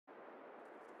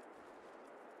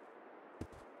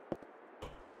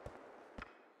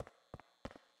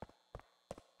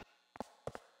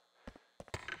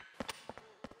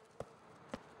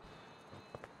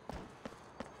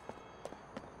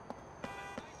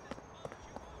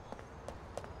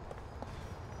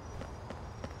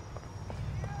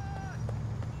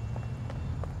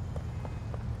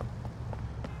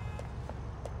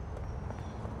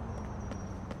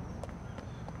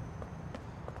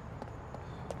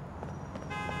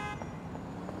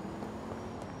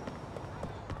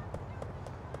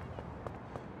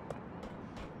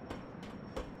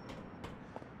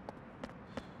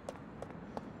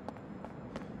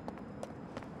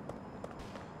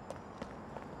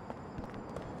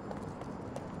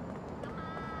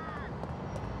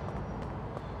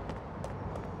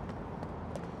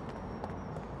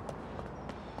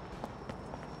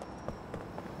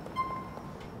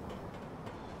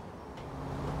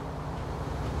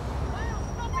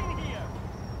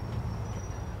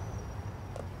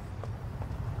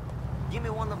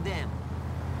Give me one of them.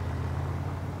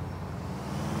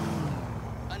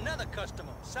 Another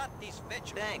customer.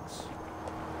 Satisfecho. Thanks.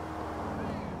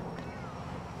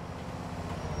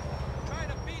 Try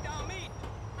to beat our meat.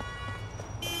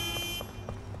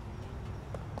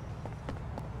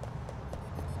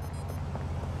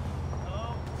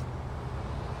 Hello?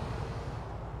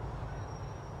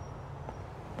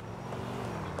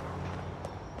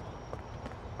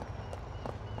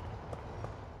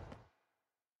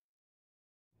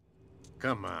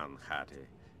 Come on, Hattie.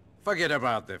 Forget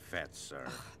about the fat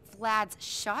serf. Vlad's,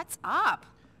 shut up.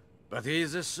 But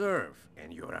he's a serf,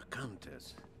 and you're a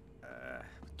countess.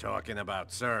 Talking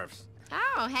about serfs.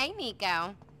 Oh, hey,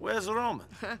 Nico. Where's Roman?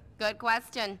 Good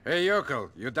question. Hey,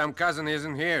 Yokel, your dumb cousin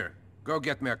isn't here. Go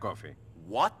get me a coffee.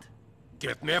 What?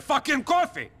 Get me a fucking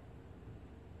coffee!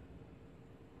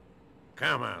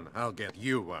 Come on, I'll get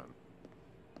you one.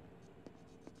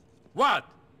 What?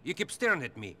 You keep staring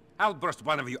at me. I'll burst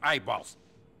one of your eyeballs.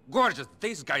 Gorgeous,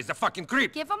 this guy's a fucking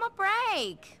creep. Give him a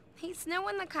break. He's new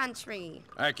in the country.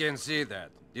 I can see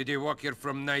that. Did he walk here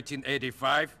from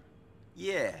 1985?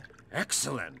 Yeah.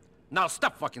 Excellent. Now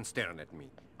stop fucking staring at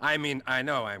me. I mean, I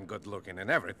know I'm good looking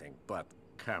and everything, but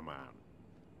come on.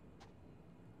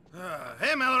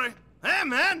 Hey, Mallory. Hey,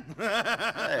 man!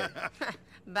 Hey.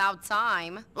 About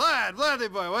time.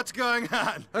 Vladdy boy, what's going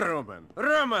on?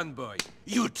 Roman boy,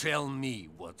 you tell me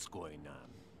what's going on.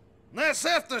 Nice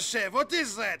aftershave. What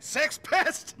is that? Sex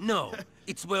pest? No,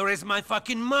 it's where is my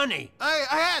fucking money? I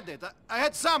had it. I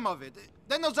had some of it.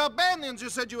 Then those Albanians you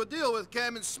said you would deal with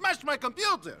came and smashed my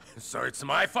computer. So it's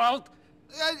my fault?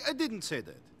 I didn't say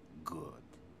that. Good.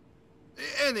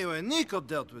 Anyway, Nico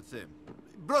dealt with him.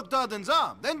 Broke Darden's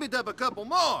arm, then beat up a couple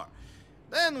more.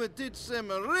 Then we teach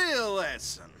them a real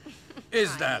lesson.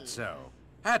 Is that so?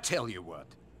 I tell you what,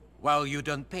 while you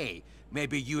don't pay,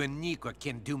 maybe you and Nico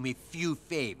can do me few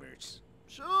favors.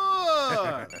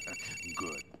 Sure.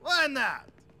 Good. Why not?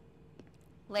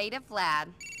 Later, Vlad.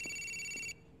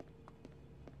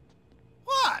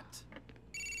 What?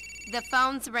 The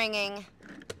phone's ringing.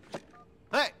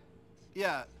 Hey.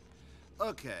 Yeah.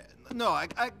 Okay. No, I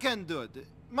can't do it.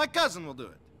 My cousin will do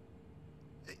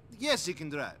it. Yes, he can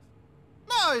drive.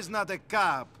 No, he's not a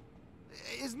cop.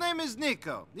 His name is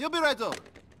Nico. He'll be right over.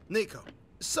 Nico,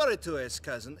 sorry to ask,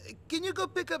 cousin. Can you go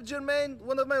pick up Jermaine,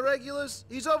 one of my regulars?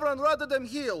 He's over on Rotterdam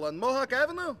Hill on Mohawk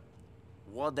Avenue?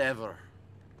 Whatever.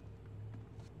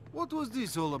 What was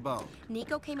this all about?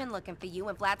 Nico came in looking for you,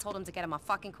 and Vlad told him to get him a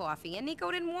fucking coffee, and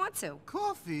Nico didn't want to.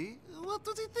 Coffee? What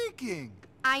was he thinking?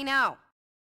 I know.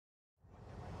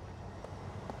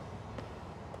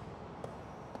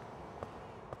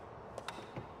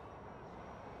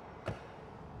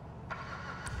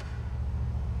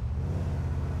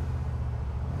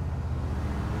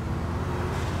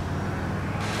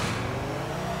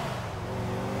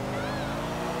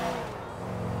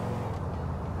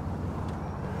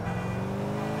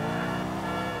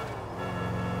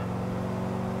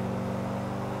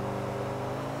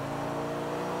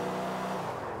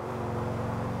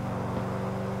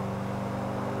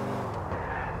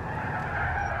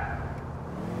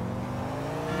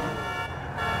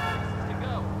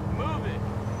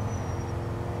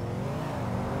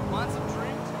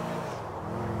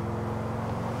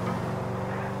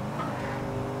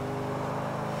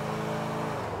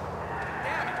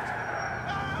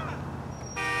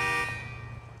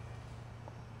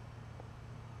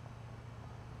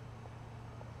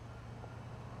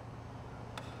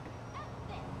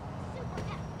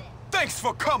 Thanks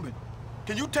for coming.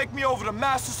 Can you take me over to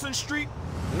Masterson Street?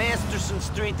 Masterson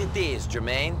Street it is,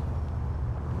 Jermaine.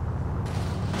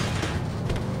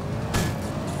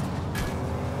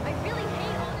 I really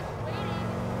hate all this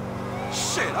waiting.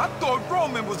 Shit, I thought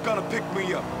Roman was gonna pick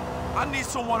me up. I need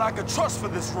someone I can trust for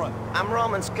this run. I'm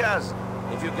Roman's cousin.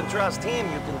 If you can trust him,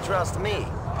 you can trust me.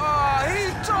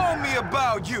 He told me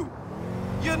about you.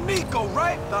 You're Nico,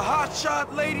 right? The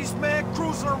hotshot ladies man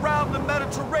cruising around the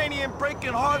Mediterranean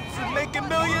breaking hearts and making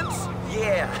millions?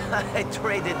 Yeah, I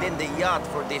traded in the yacht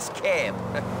for this cab.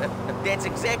 That's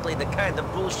exactly the kind of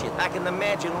bullshit I can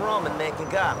imagine Roman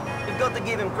making up. You've got to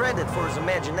give him credit for his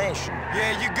imagination.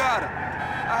 Yeah, you got it.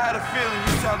 I had a feeling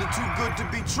you sounded too good to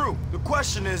be true. The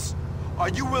question is, are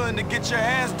you willing to get your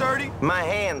hands dirty? My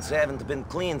hands haven't been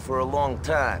clean for a long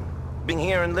time. Being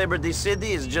here in Liberty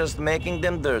City is just making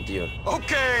them dirtier.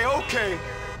 Okay.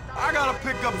 I gotta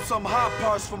pick up some hot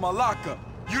parts for my lockup.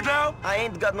 You down? I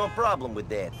ain't got no problem with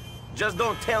that. Just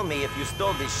don't tell me if you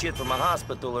stole this shit from a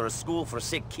hospital or a school for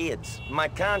sick kids. My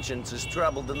conscience is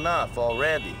troubled enough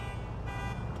already.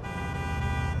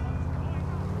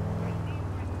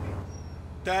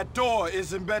 That door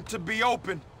isn't meant to be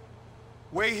opened.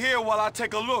 Wait here while I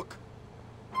take a look.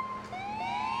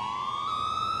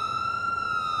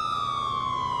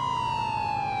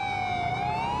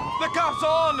 The cops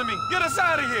are on to me. Get us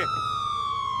out of here.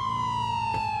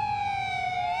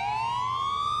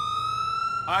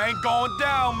 I ain't going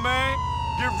down, man.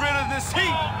 Get rid of this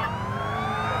heat.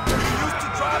 You used to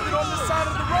drive it on the side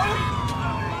of the road?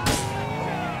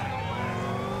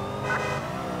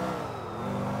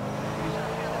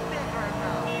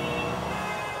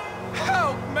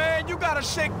 Help, man. You gotta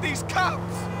shake these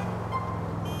cops.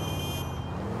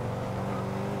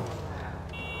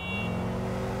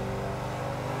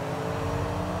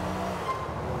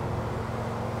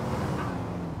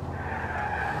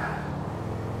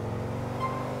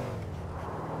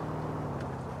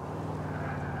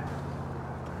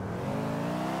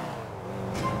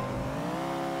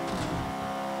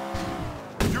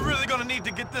 Gonna need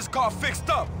to get this car fixed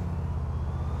up.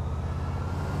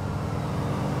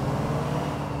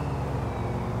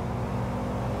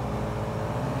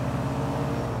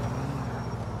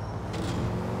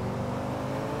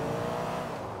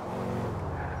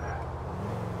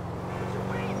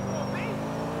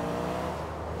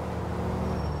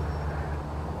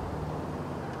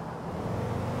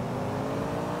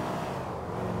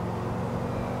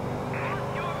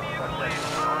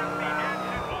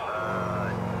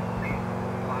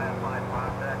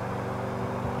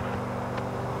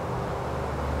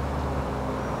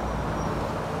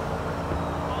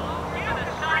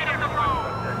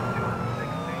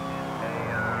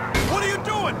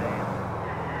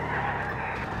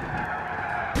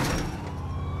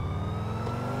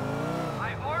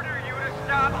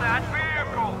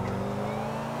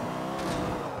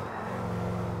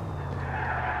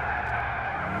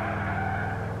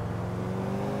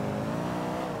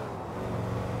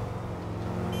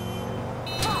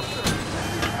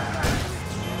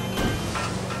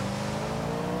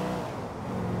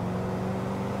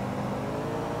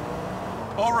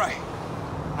 All right.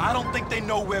 I don't think they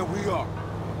know where we are.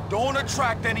 Don't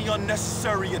attract any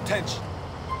unnecessary attention.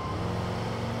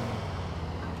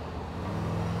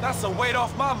 That's a weight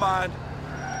off my mind.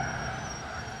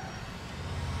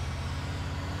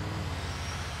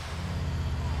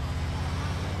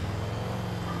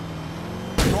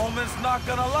 Roman's not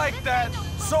gonna like that.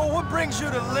 So what brings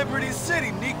you to Liberty City,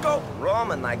 Nico?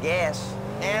 Roman, I guess.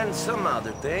 And some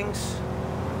other things.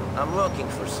 I'm looking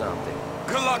for something.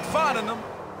 Good luck finding them.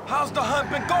 How's the hunt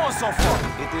been going so far?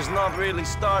 It has not really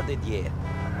started yet.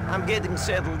 I'm getting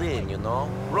settled in, you know.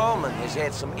 Roman has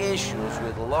had some issues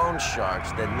with loan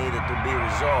sharks that needed to be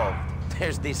resolved.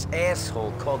 There's this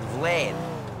asshole called Vlad,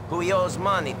 who he owes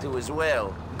money to as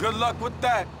well. Good luck with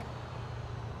that.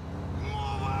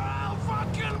 I'll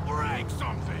fucking break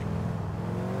something.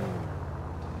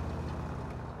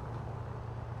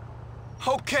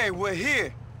 Okay, we're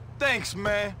here. Thanks,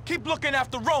 man. Keep looking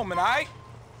after Roman, all right?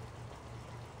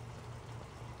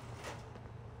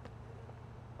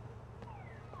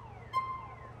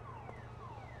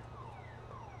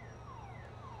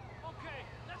 Okay,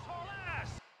 let's haul ass.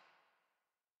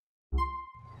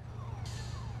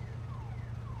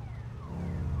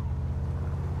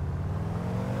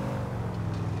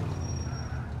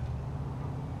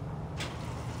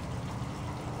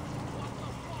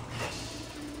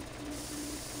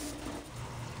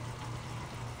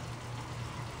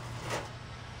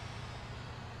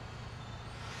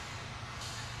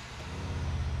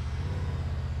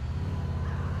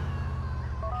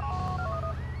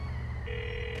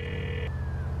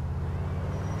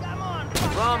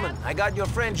 Roman, I got your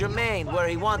friend Jermaine where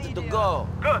he wanted to go.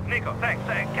 Good, Nico, thanks.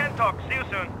 Can't talk. See you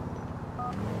soon.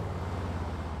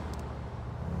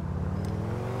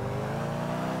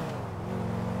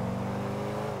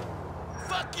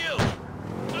 Fuck you!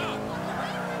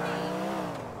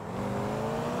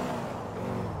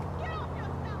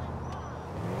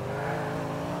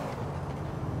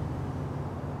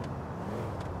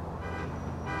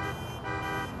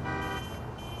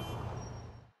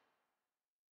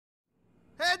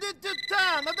 Headed to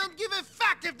town. I don't give a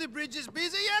fuck if the bridge is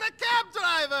busy. You're a cab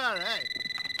driver. Hey.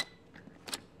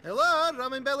 Hello,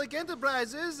 Roman Bellic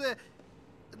Enterprises.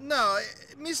 No,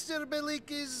 Mr. Bellic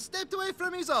is stepped away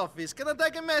from his office. Can I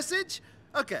take a message?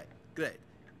 Okay, great.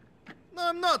 No,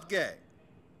 I'm not gay.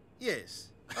 Yes,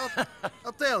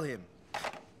 I'll tell him.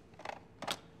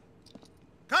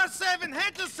 Car 7,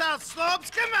 head to South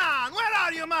Slopes. Come on, where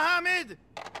are you, Mohammed?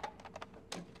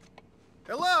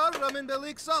 Hello, Roman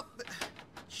Bellic's office.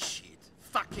 Shit,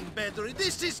 fucking battery.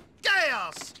 This is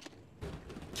chaos.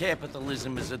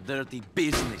 Capitalism is a dirty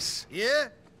business. Yeah?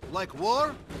 Like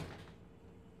war?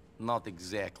 Not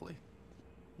exactly.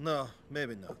 No,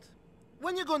 maybe not.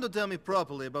 when you going to tell me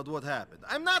properly about what happened?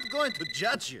 I'm not going to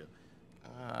judge you.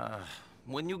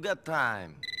 When you got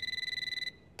time.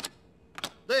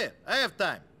 There, I have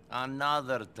time.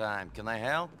 Another time. Can I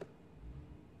help?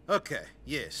 Okay,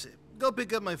 yes. Go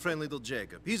pick up my friend little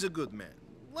Jacob. He's a good man.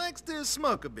 Likes to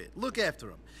smoke a bit. Look after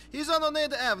him. He's on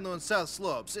Oneida Avenue in South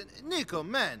Slopes. And Nico,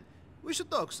 man, we should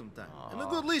talk sometime. I'm a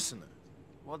good listener.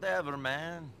 Whatever,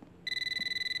 man.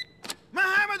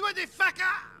 Mohammed, what the fuck?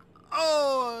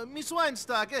 Oh, Miss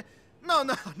Weinstock. No,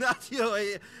 not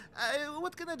you.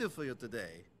 What can I do for you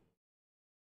today?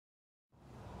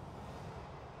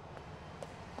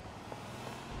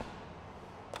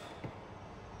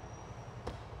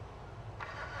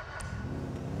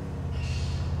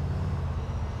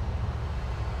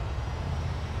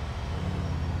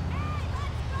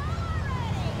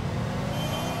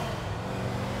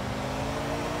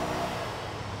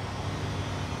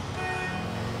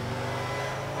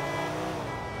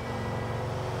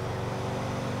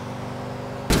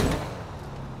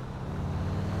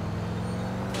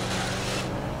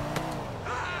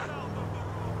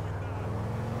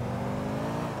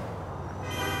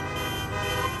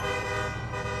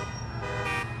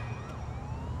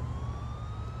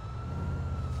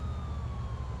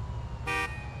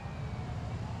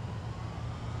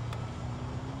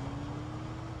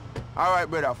 All right,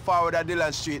 brother. Forward at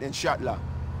Dillon Street in Shatler.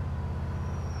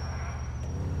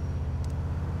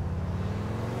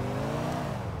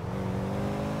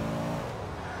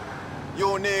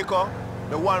 Yo, Nico,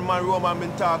 the one-man Roman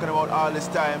been talking about all this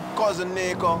time. Cousin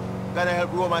Nico, gonna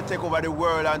help Roman take over the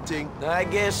world and thing. I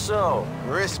guess so.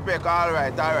 Respect, all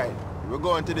right. We're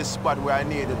going to this spot where I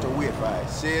needed to wait for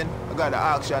us. See? I gotta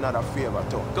ask you another favor,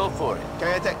 too. Go for it.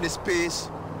 Can you take this piece?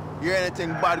 Hear anything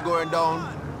bad going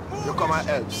down? You come and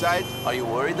help, sight? Are you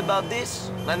worried about this?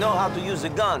 I know how to use a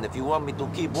gun if you want me to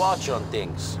keep watch on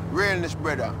things. Realness,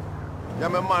 brother. You're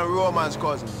my man Roman's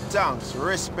cousin. Thanks,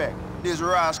 respect. These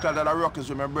rascals that are ruckus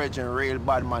with my brethren real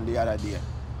bad man the other day.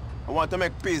 I want to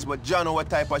make peace, but John know what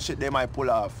type of shit they might pull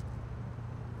off.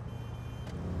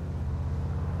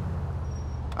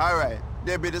 Alright,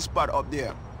 there be the spot up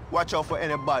there. Watch out for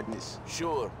any badness.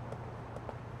 Sure.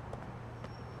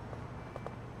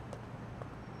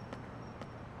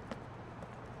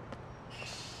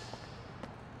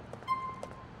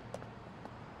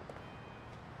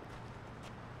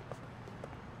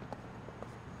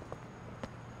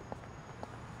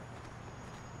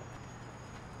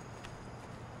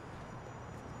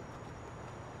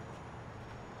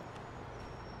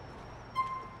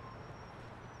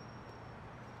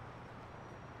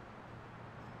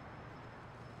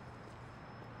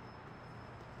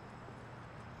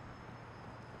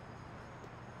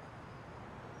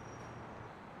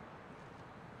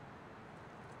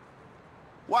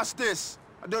 What's this?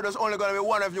 I know there's only gonna be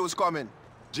one of you who's coming.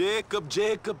 Jacob.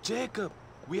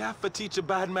 We have to teach a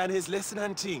bad man his lesson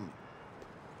and thing.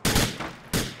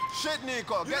 Shit,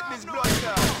 Nico, get this blood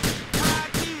down.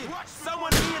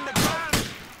 Someone be in the ground.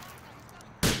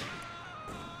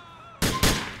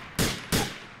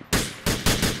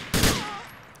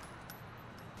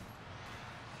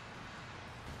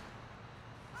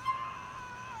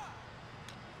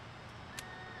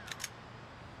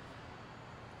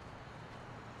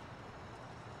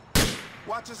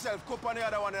 Watch yourself, cup on the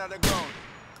other one on the ground.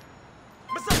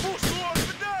 Mr. Bush, you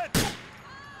for dead.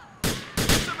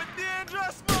 Mr. a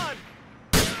dangerous man.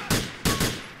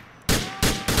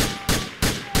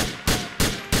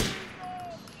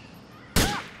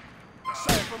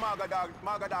 Sorry for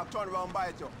Margadog, turn around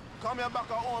bite you. Come here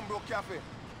back at Homebrook Cafe.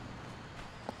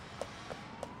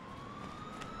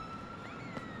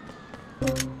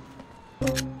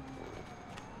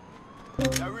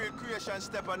 The real creation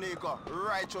step on Nico,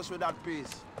 righteous with that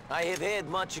piece. I have had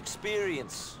much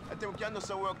experience. I think we can do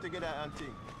some work together and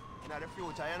think. In the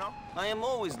future, you know? I am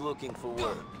always looking for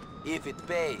work, if it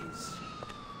pays.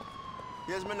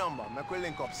 Here's my number, make we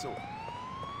link up soon.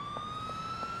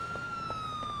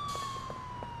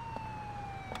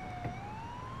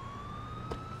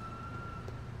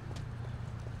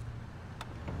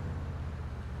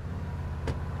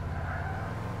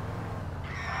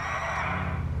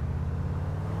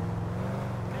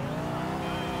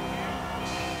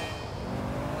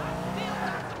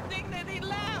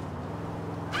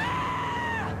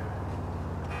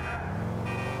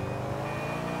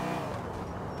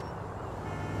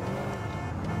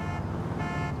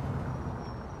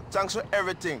 Thanks for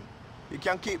everything. You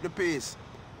can keep the peace.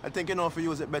 I think you know if you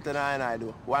use it better than I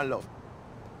do. One love.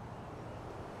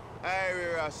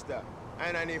 Hey, Rasta.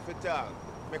 I don't need to talk.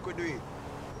 Make we do it.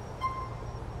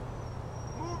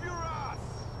 Move your ass.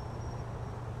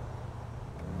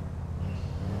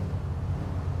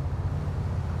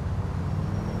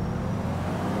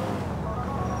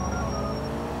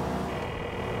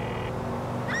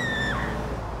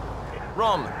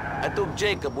 Roman, I took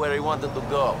Jacob where he wanted to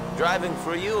go. Driving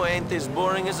for you ain't as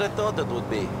boring as I thought it would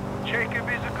be. Jacob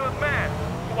is a good man.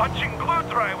 Watching glue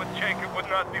dry with Jacob would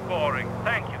not be boring.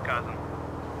 Thank you, cousin.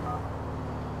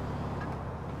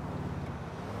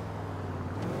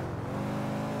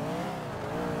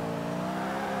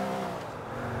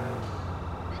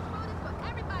 This road is for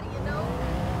everybody, you know.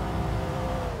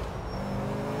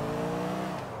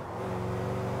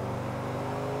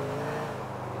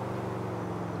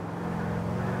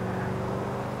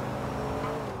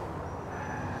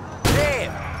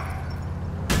 Damn!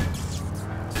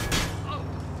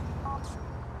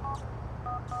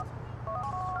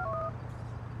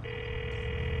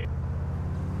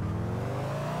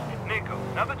 Nico,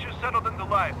 now that you're settled into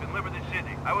life in Liberty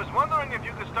City, I was wondering if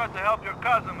you could start to help your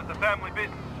cousin with the family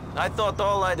business. I thought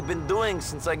all I'd been doing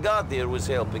since I got here was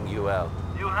helping you out.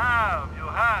 You have,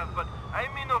 but I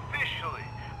mean officially.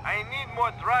 I need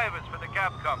more drivers for the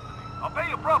cab company. I'll pay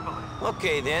you properly.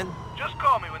 Okay, then. Just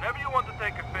call me whenever you want to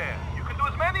take a fare. You can do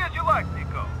as many as you like,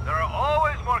 Nico. There are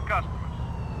always more customers.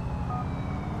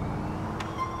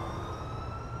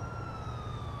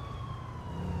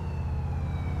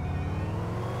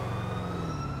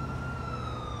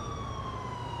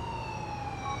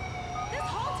 This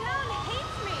whole town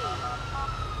hates me.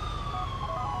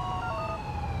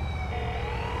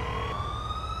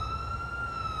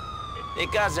 Hey,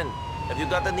 cousin, have you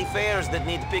got any fares that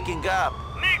need picking up?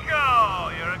 Nico!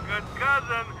 You're a good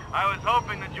cousin. I was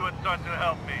hoping that you would start to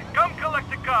help me. Come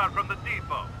collect a car from the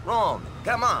depot. Roman,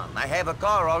 come on. I have a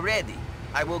car already.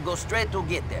 I will go straight to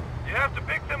get them. You have to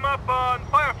pick them up on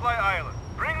Firefly Island.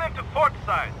 Bring them to Fort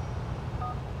Side.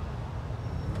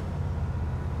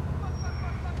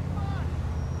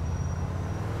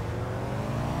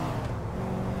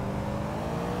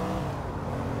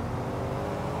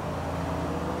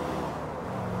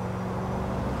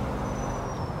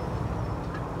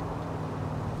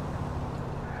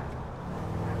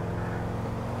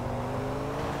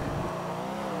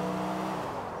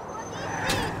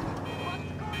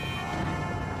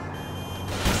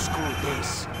 Screw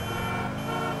this.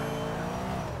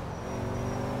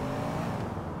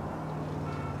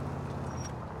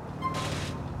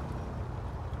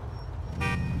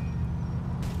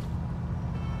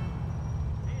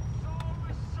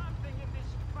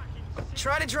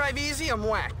 Try to drive easy, I'm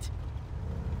whacked.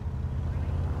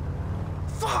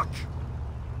 Fuck!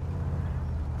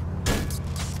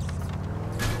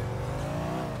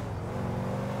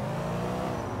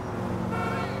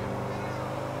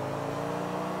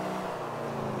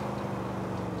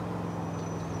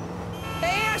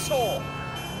 Hey, asshole!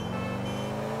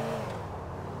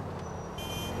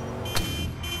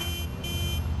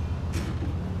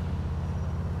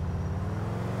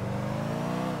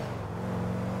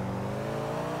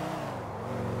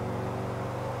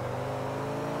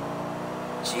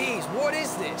 Jeez, what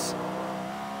is this?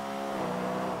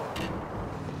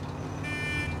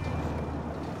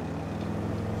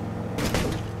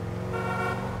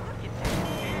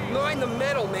 Mind the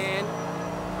metal, man.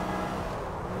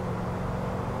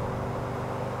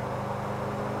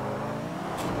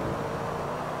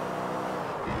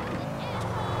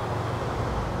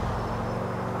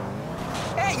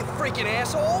 Hey, you freaking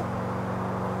asshole!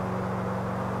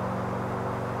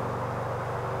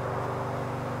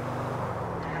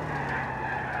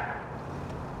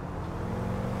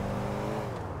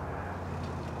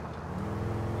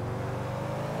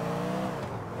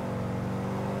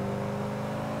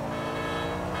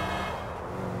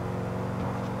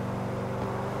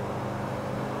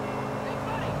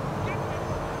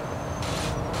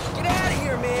 Get out of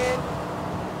here, man!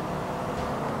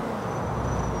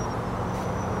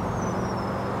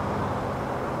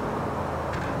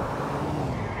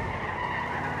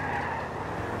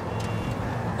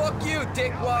 Fuck you,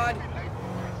 dickwad!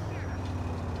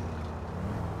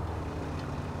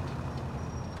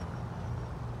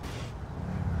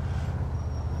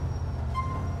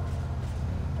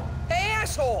 Hey,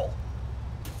 asshole!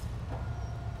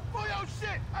 Oh, yo,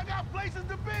 shit! I got places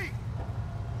to be!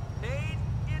 Paid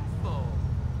info.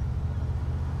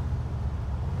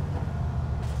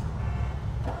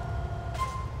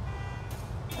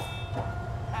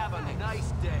 Have a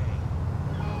nice day.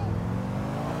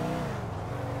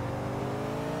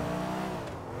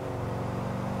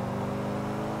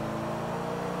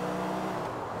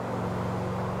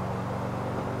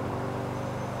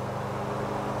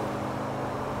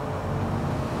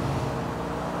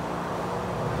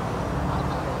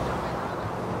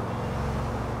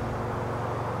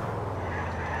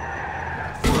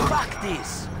 Fuck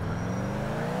this!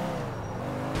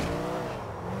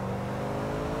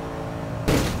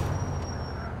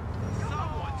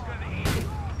 Someone's gonna eat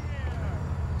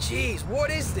Jeez, what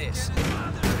is this?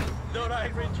 Thought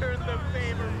I'd return the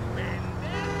favor, Ben.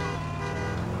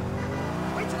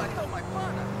 Wait till I tell my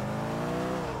partner.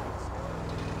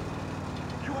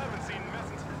 You haven't seen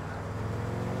Messenger.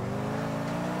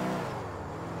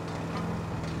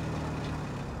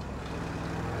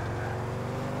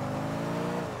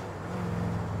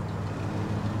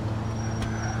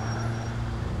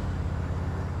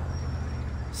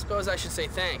 Suppose I should say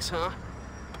thanks, huh?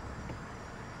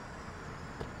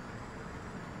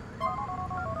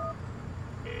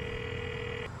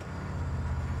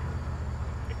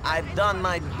 I've done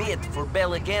my bit for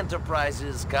Bellic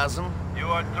Enterprises, cousin. You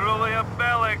are truly a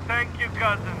Bellic. Thank you,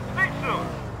 cousin. Speak soon.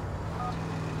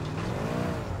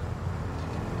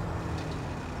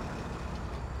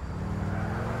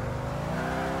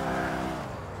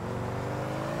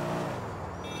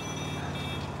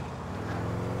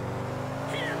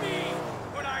 Hear me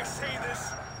when I say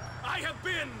this. I have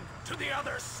been to the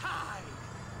other side.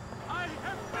 I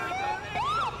have been.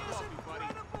 It's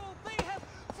incredible! They have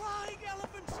flying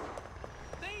elephants!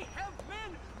 They have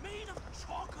men made of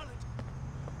chocolate!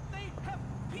 They have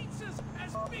pizzas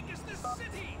as big as this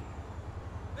city!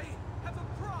 They have a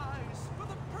prize for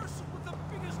the person with the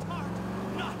biggest heart,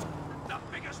 not the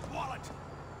biggest wallet!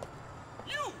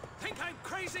 You think I'm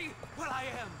crazy? Well, I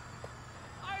am.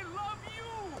 I love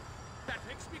you! That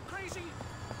makes me crazy!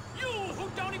 You who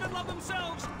don't even love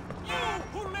themselves! You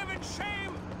who live in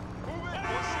shame! And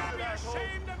you should be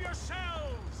ashamed of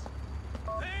yourselves!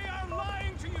 They are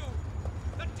lying to you!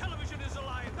 The television is a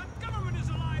lie! The government is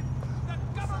a lie!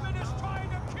 The government is trying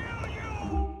to kill you!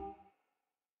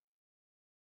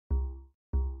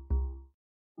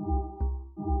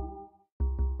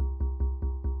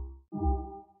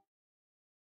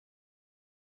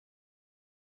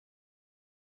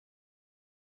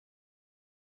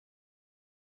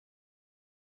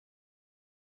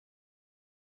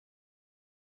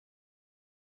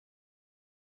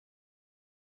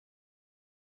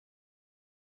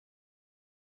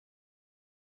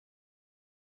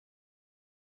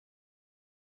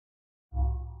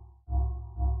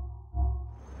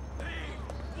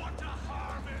 They want to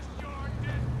harvest your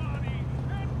dead body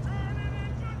and turn it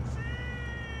into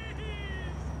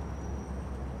cheese!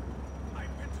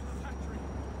 I've been to the factory.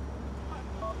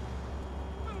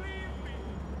 Believe me,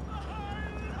 I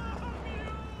love you!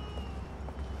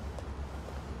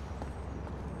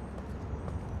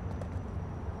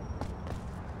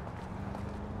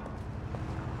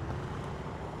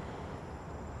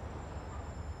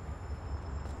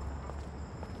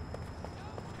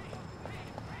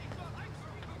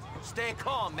 Stay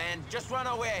calm, man. Just run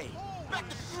away. Back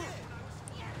to fruit!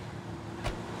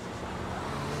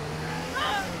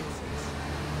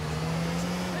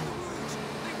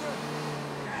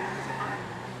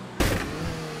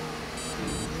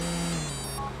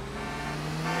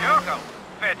 Yurko,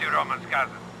 fatty Roman's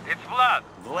cousin. It's Vlad.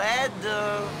 Vlad,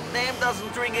 name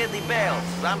doesn't ring any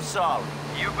bells. I'm sorry.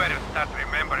 You better start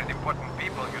remembering important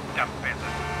people, you dumb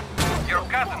peasant. Your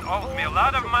cousin owes me a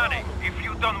lot of money. If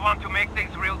you don't want to make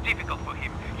things real difficult for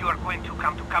him, you are going to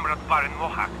come to Cameron's bar in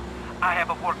Mohawk. I have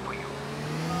a work for you.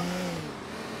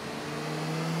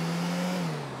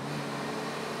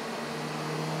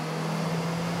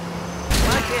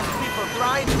 Why can't people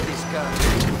drive in this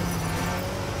country?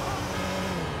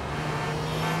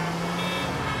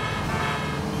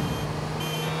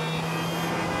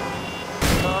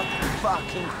 Not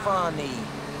fucking funny.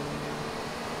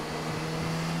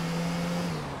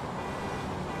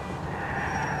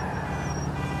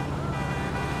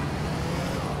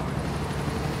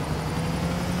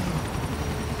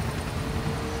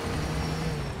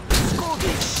 Screw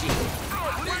this shit.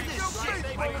 What is this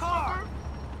shit? My car!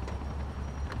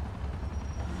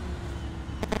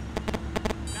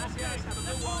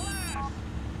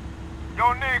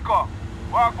 Yo, Nico,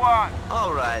 walk one.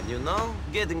 All right, you know,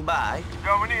 getting by.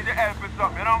 Yo, we need your help with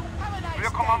something, you know? Will you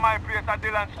come on my place at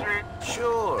Dillon Street?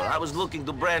 Sure, I was looking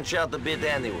to branch out a bit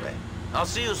anyway. I'll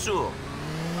see you soon.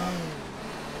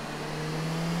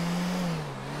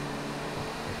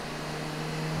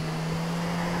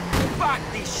 Fuck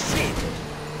this shit!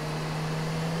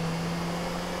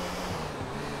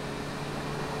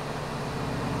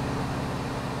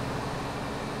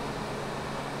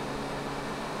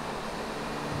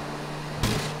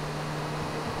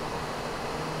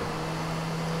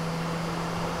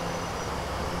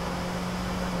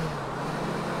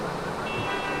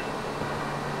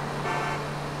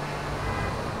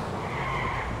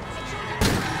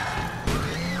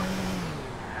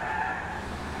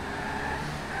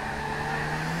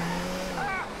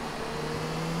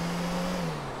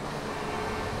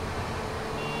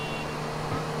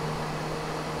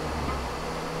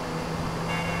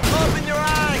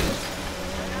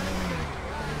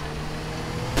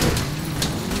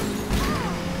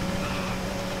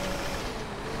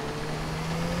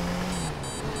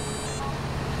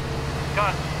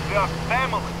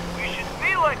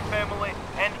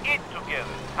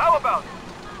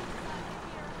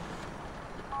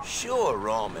 Sure,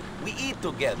 Roman. We eat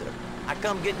together. I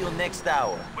come get you next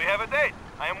hour. We have a date.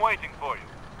 I am waiting for you.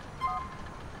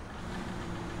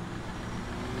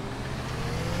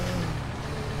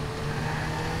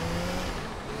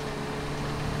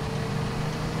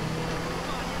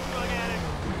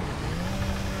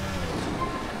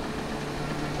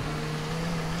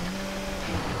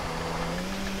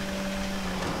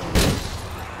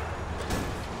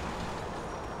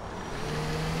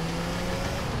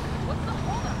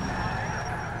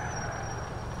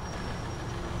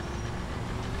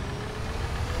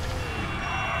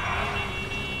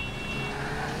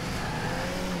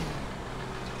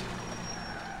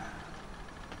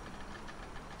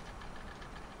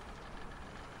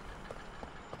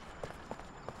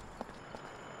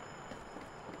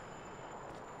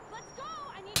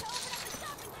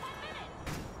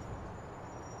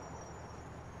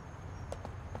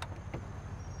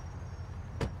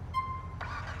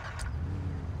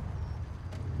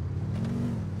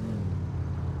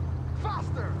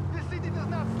 This city does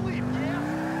not sleep, yeah?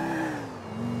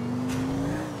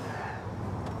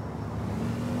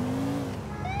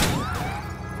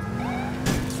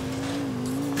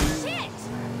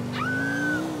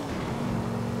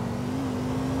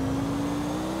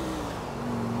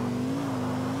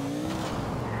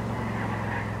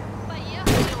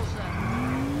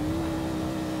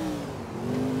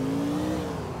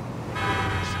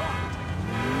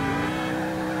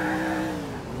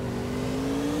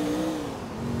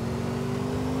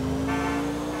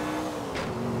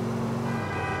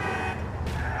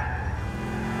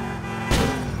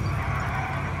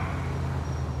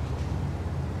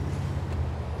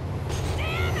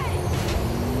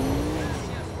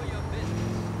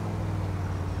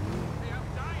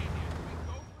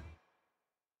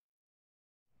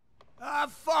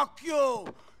 Fuck you!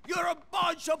 You're a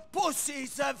bunch of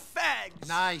pussies and fags!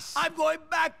 Nice. I'm going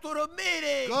back to the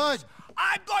meeting! Good.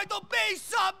 I'm going to be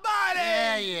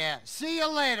somebody! Yeah. See you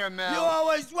later, Mel. You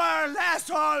always were an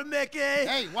asshole, Mickey!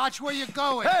 Hey, watch where you're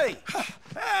going. Hey!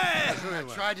 Hey! I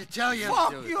tried to tell you.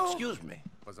 Fuck you! Excuse me.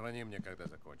 Позвони мне, когда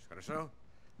закончишь, хорошо?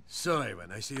 So,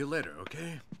 Ivan, I see you later,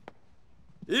 okay?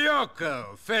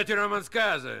 Yoko, Fatty Roman's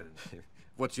cousin.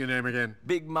 What's your name again?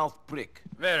 Big mouth prick.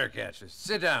 Very catchy.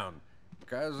 Sit down.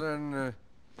 Cousin,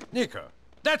 Nico.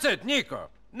 That's it, Nico.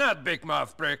 Not big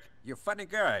mouth prick. You funny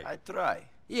guy. I try.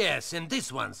 Yes, and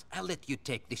this once, I'll let you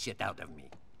take the shit out of me.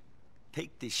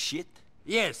 Take this shit?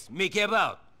 Yes, Mickey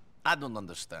about. I don't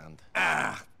understand.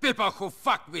 People who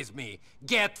fuck with me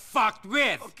get fucked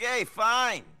with. Okay,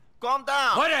 fine. Calm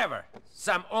down. Whatever.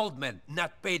 Some old man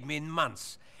not paid me in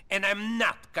months, and I'm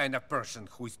not kind of person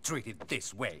who is treated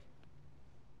this way.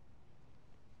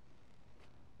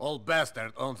 Old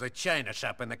bastard owns a china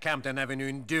shop in the Campton Avenue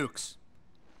in Dukes.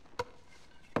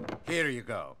 Here you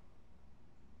go.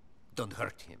 Don't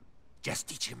hurt him. Just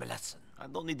teach him a lesson. I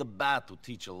don't need a bat to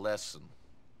teach a lesson.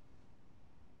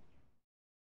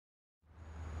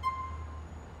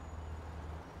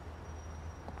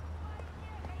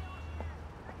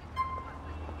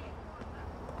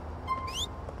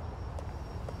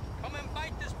 Come and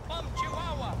bite this plum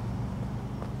chihuahua!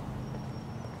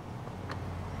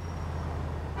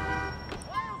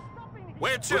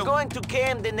 Where to? We're going to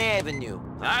Camden Avenue.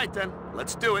 All right, then.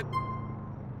 Let's do it.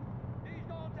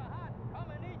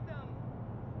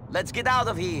 Let's get out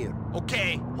of here.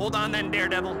 Okay, hold on then,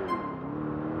 Daredevil.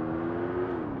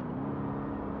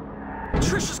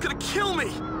 Trisha's gonna kill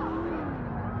me!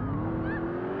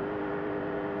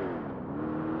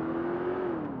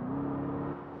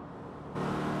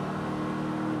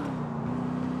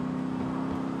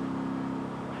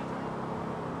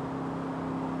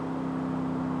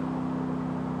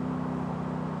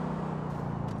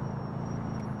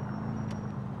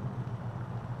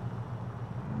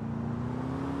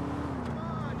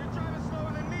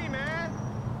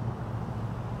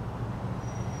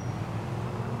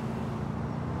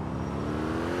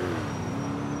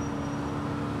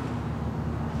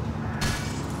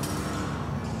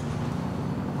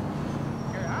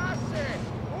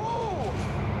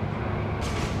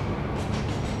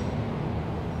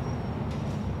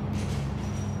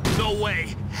 No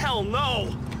way! Hell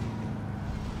no!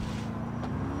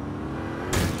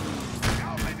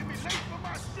 Y'all making me late for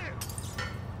my shift.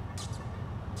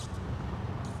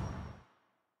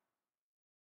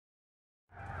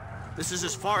 This is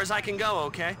as far as I can go,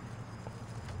 okay?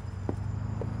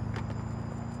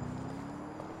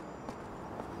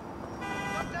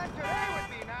 Sometimes your hair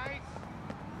would be nice.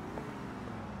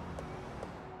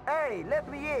 Hey, let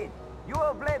me in. You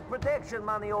have Vlad protection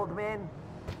money, old man.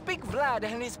 Big Vlad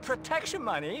and his protection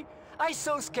money? I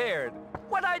so scared.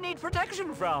 What I need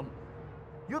protection from?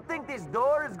 You think this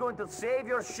door is going to save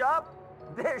your shop?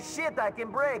 There's shit I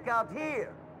can break out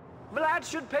here. Vlad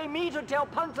should pay me to tell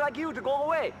punks like you to go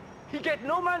away. He get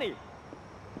no money.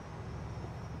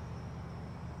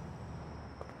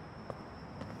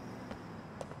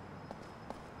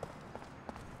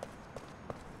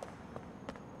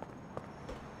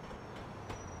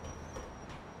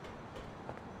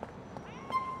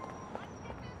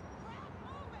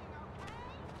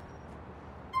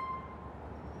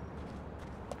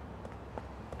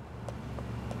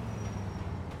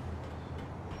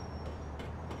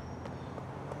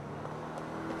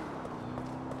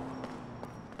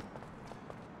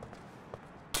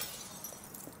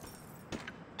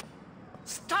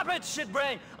 Stop it,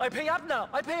 shitbrain! I pay up now!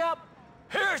 I pay up!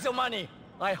 Here's your money!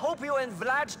 I hope you and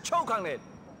Vlad choke on it!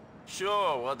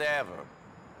 Sure, whatever.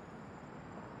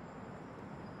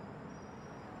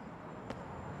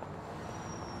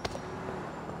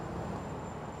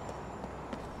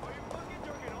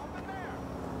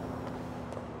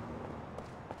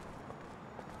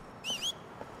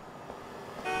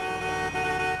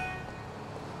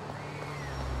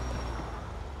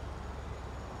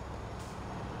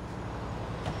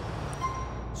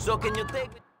 So can you take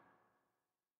me?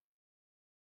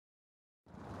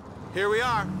 Here we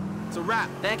are. It's a wrap.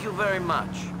 Thank you very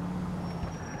much.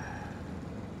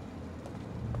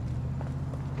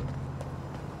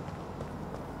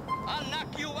 I'll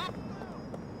knock you up.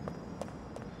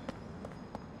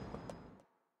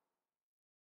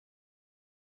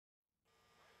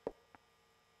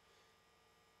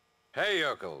 Hey,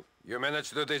 Yokel, you managed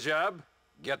to do the job?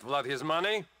 Get Vlad his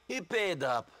money? He paid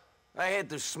up. I had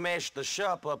to smash the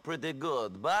shop up pretty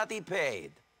good, but he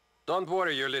paid. Don't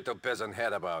worry your little peasant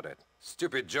head about it.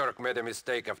 Stupid jerk made a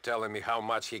mistake of telling me how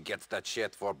much he gets that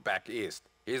shit for back east.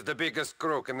 He's the biggest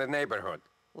crook in the neighborhood.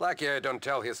 Lucky I don't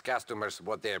tell his customers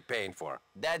what they're paying for.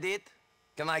 That it?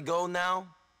 Can I go now?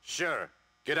 Sure.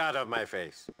 Get out of my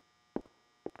face.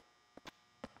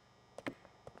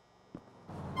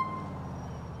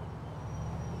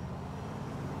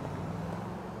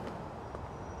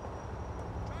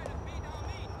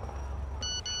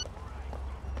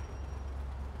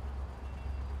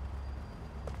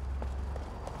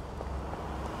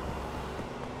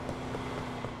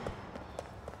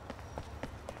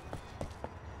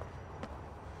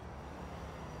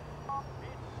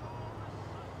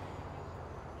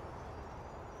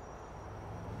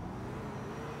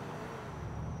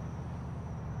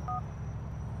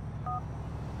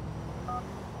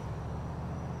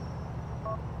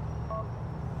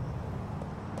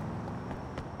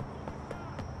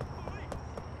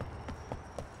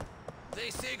 They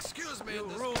say excuse me. You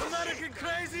rude American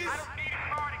crazies! I don't need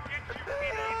a car to get you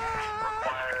anything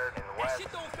required in the That West.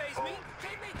 shit don't faze me.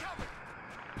 Keep me covered.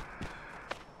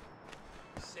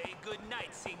 Say good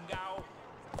night, Singao.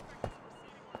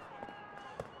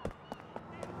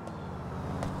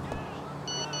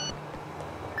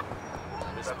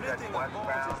 Subject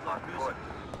westbound on foot.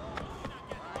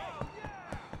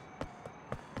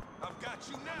 I've got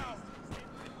you now.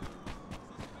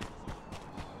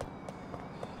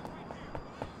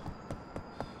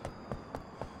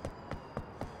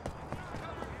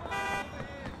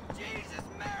 Jesus,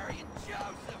 Mary, and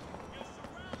Joseph!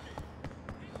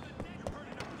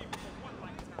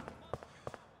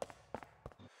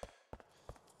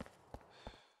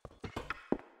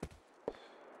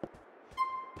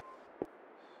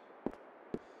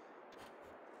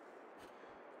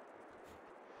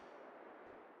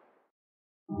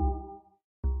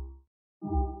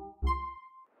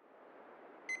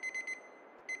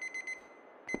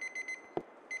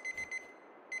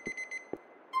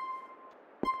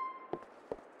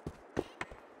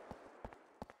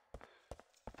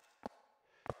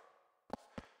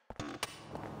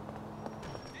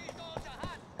 These dogs are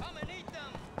hot. Come and eat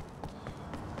them.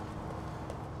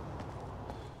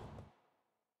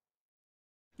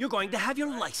 You're going to have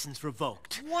your license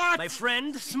revoked. What? My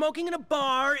friend, smoking in a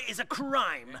bar is a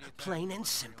crime. Plain and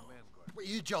simple. Well,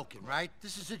 you're joking, right?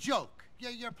 This is a joke. Yeah,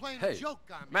 you're playing a Hey, joke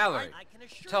on me. Mallory,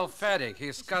 right? tell Fatty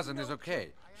his cousin is okay.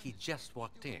 He just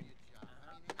walked in.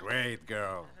 Great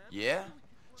girl. Yeah?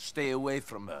 Stay away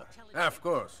from her. Of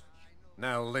course.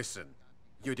 Now listen.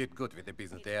 You did good with the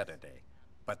business the other day.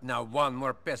 But now one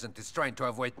more peasant is trying to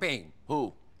avoid pain.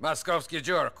 Who? Moskovsky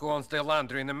jerk who owns the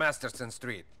laundry in the Masterson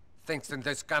Street. Thinks in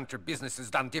this country business is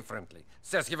done differently.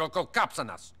 Says he will call cops on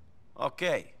us.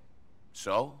 Okay.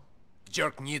 So?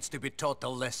 Jerk needs to be taught a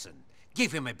lesson.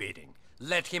 Give him a beating.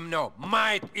 Let him know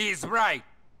might is right.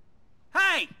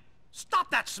 Hey!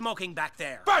 Stop that smoking back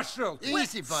there! Partial!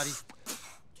 Easy, buddy.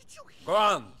 Go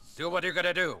on. Do what you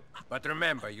gotta do. But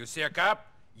remember, you see a cop,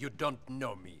 you don't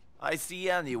know me. I see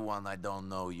anyone, I don't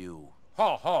know you.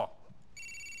 Хо-хо!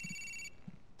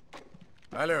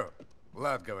 Алло,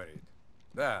 Влад говорит.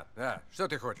 Да, что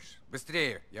ты хочешь?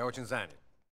 Быстрее, я очень занят.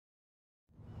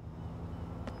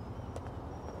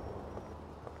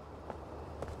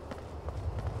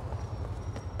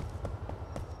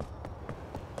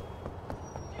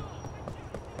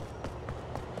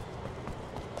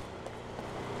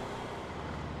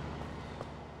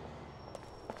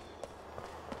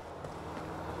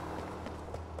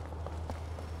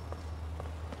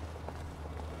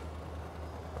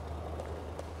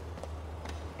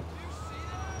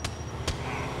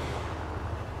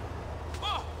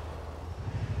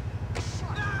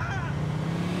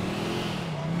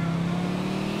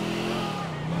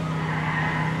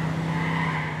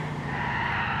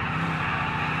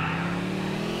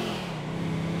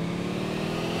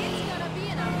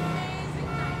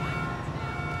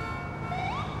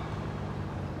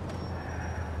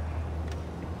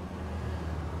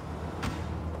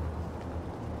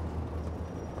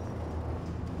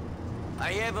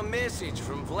 I have a message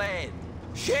from Vlad.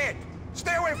 Shit!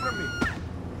 Stay away from me!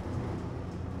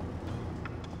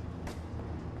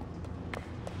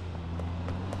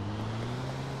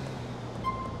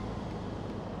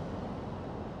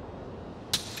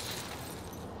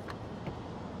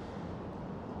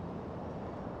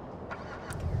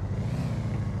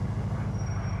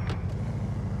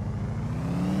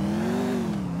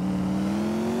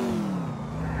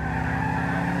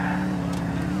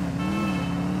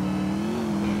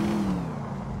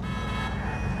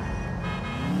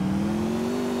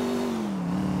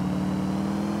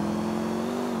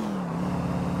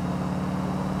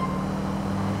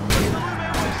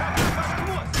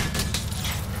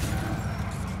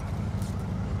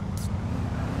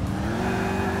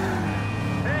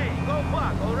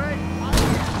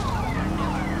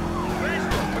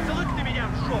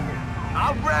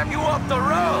 I'll ram you off the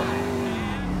road!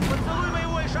 Поцелуй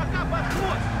моего ишака под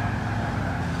хвост!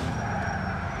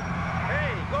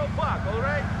 Hey, go fuck,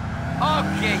 alright?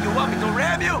 Okay, you want me to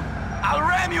ram you? I'll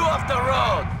ram you off the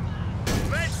road!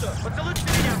 Знаешь что, поцелуйте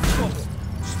меня в жопу!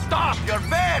 Stop! Your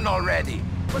van already!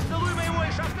 Поцелуй моего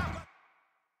ишака!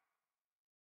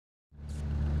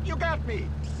 You got me!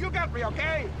 You got me,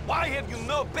 okay? Why have you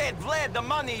not paid Vlad the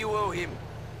money you owe him?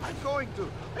 I'm going to.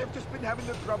 I've just been having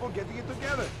the trouble getting it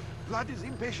together. Vlad is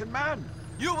impatient man.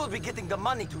 You will be getting the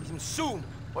money to him soon,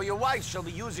 or your wife shall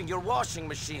be using your washing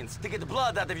machines to get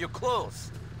blood out of your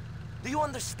clothes. Do you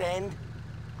understand?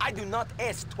 I do not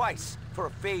ask twice for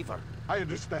a favor. I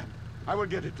understand. I will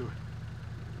get it to her.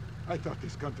 I thought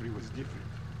this country was different.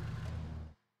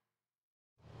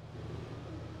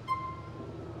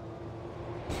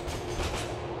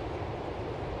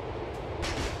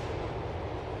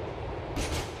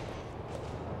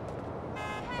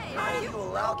 How are you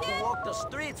allowed to walk the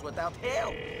streets without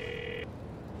help?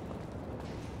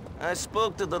 I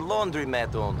spoke to the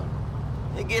laundromat owner.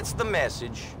 He gets the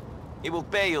message. He will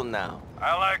pay you now.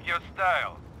 I like your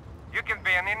style. You can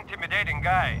be an intimidating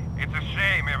guy. It's a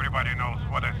shame everybody knows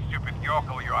what a stupid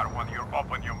yokel you are when you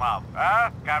open your mouth.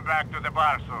 Huh? Come back to the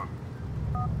bar soon.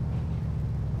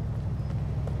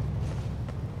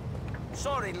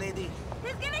 Sorry, lady.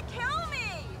 He's gonna kill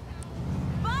me!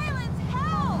 Violence,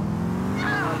 help!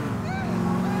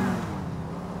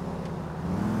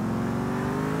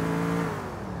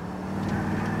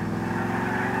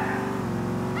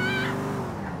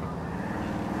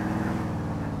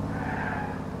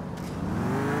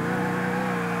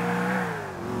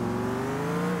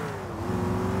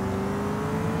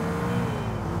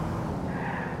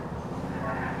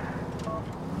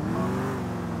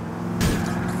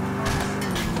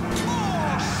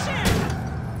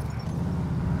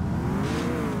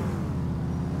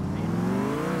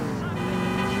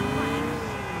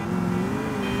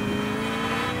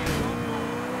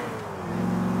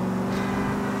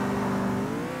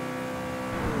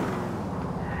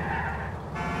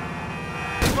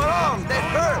 That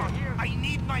hurt! I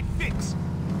need my fix!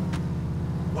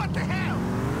 What the hell?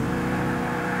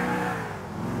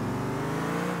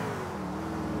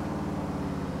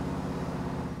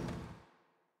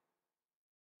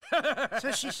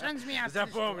 So she sends me out to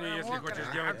Запомни, the если хочешь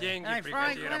делать деньги, and I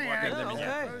find приходи money. работать на I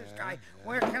меня. go, "This guy,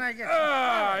 where can I get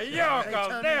Ah, some yokel, They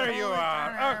tell there me you all the are.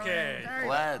 time, Okay. there you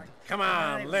Glad. are. Come And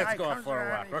on, then the let's guy go comes for a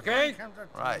around, walk, he okay? comes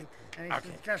up to Right. me, and he Okay,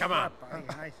 says, "Guess come on." what, buddy?"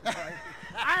 And I said,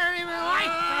 I don't even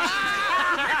like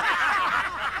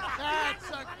That's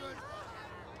a good...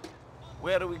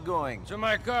 Where are we going? To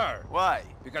my car. Why?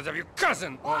 Because of your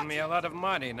cousin owed me a lot of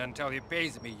money, and until he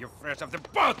pays me, you're fresh off the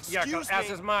boat. Yokel, ass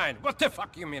is mine. What the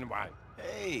fuck you mean why?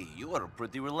 Hey, you are a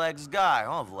pretty relaxed guy,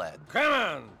 huh, Vlad? Come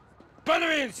on.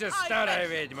 Подвинься, старая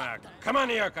ведьма! Come on,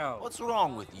 Yoko! What's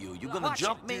wrong with you? You gonna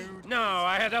jump me? No,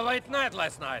 I had a late night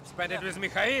last night. Spent it with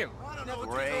Mikhail.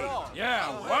 Great. Yeah,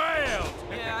 wild!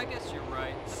 Yeah, I guess you're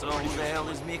right. So who the hell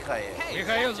is Mikhail?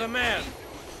 Mikhail's the man.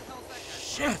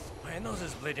 Shit, my nose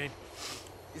is bleeding.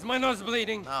 Is my nose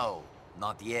bleeding? No,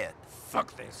 not yet.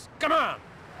 Fuck this. Come on!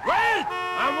 Wait!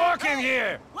 I'm walking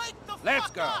here!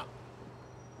 Let's go!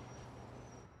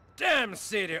 Damn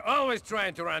city, always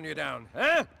trying to run you down,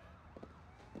 huh?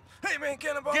 Hey, man,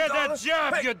 Cannonball Get dollar. a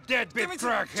job, Hey, you deadbeat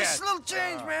crackhead! Just a little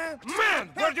change, man. Man,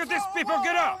 where do these people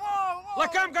get off?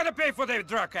 Like I'm gonna pay for their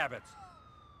drug habits.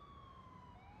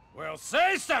 Well,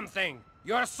 say something!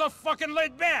 You're so fucking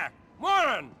laid back!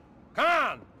 Moron! Come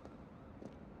on!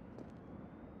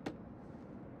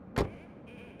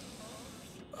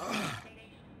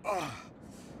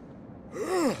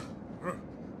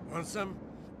 Want some?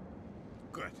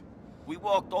 Good. We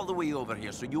walked all the way over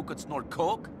here so you could snort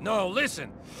coke? No,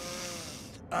 listen.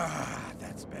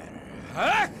 That's better.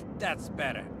 Huh? That's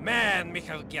better. Man,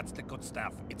 Mikhail gets the good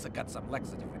stuff. It's got some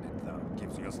laxative in it, though.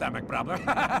 Gives you a stomach problem.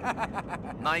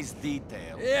 Nice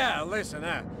detail. Yeah, listen,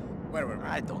 where were we?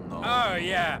 I don't know. Oh,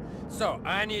 yeah. So,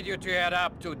 I need you to head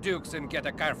up to Duke's and get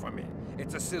a car for me.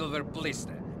 It's a silver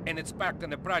blister, and it's parked in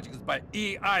the projects by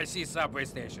EIC subway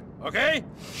station, okay?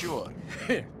 Sure.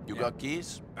 You got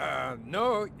keys?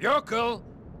 No, you're cool.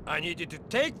 I need you to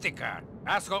take the car.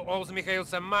 Asshole owes Mikhail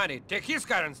some money. Take his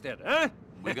car instead, huh?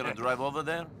 We gonna drive over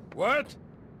there? What?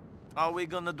 Are we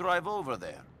gonna drive over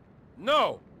there?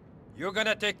 No. You're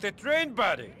gonna take the train,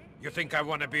 buddy. You think I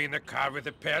wanna be in the car with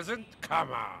a peasant?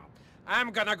 Come on.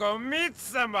 I'm gonna go meet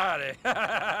somebody.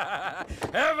 Have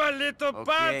a little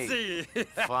party.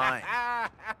 Fine.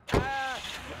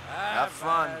 Have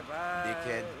fun,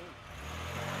 dickhead.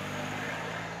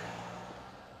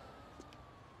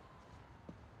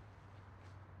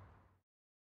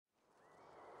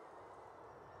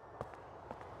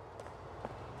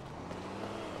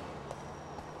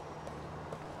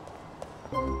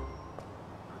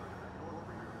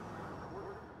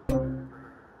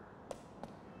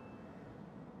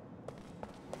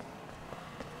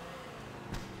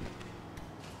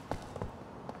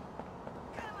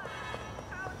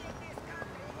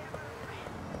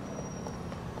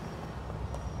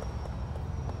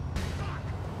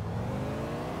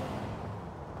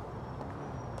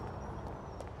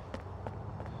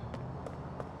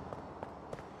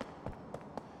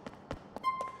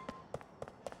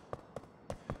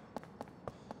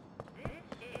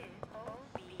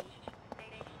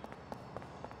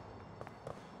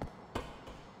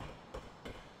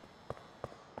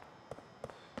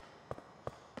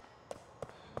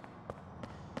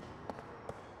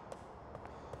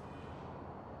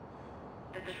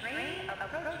 The train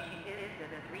approaching is the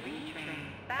 3 train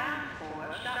bound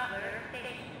for Shuttler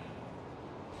Station.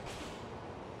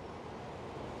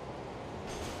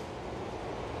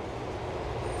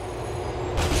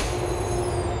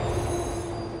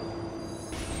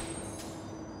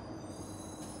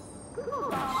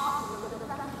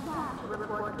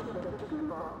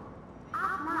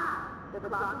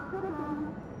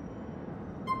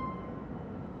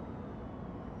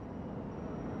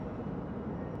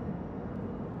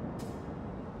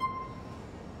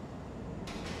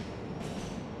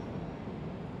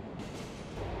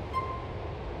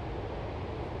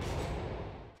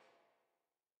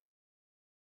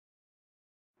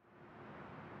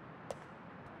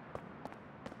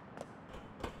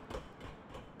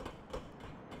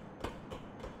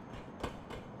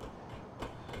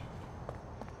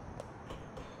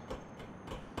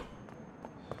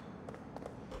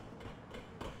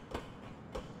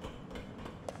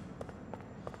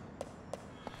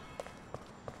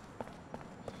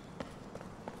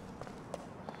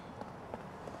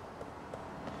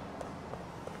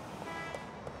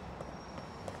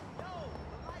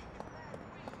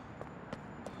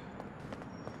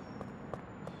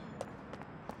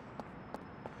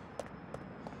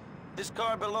 This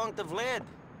car belonged to Vlad.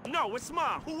 No, it's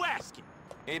mine. Who asked you?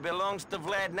 It belongs to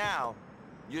Vlad now.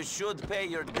 You should pay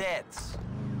your debts.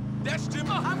 That's Jim.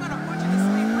 I'm gonna put you to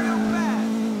sleep real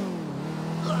fast.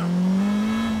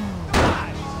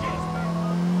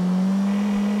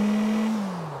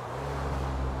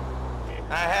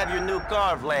 I have your new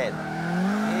car, Vlad.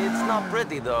 It's not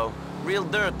pretty, though. Real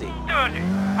dirty. Dirty?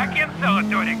 I can't sell a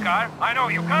dirty car. I know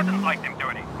your cousins like them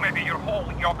dirty. Maybe your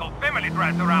whole yokel family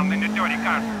drives around in a dirty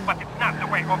car, but it's not the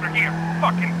way over here.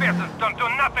 Fucking peasants don't do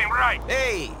nothing right.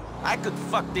 Hey, I could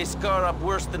fuck this car up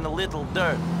worse than a little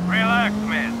dirt. Relax,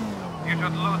 man. You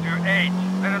should lose your age.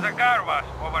 There is a car wash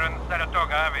over on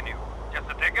Saratoga Avenue. Just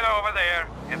to take it over there,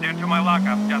 and then to my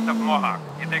lockup just off Mohawk.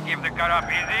 Did they give the car up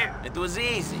easy? It was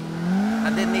easy. I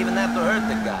didn't even have to hurt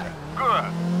the guy.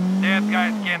 Good. Dead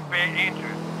guys can't pay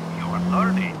interest. You are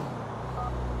learning.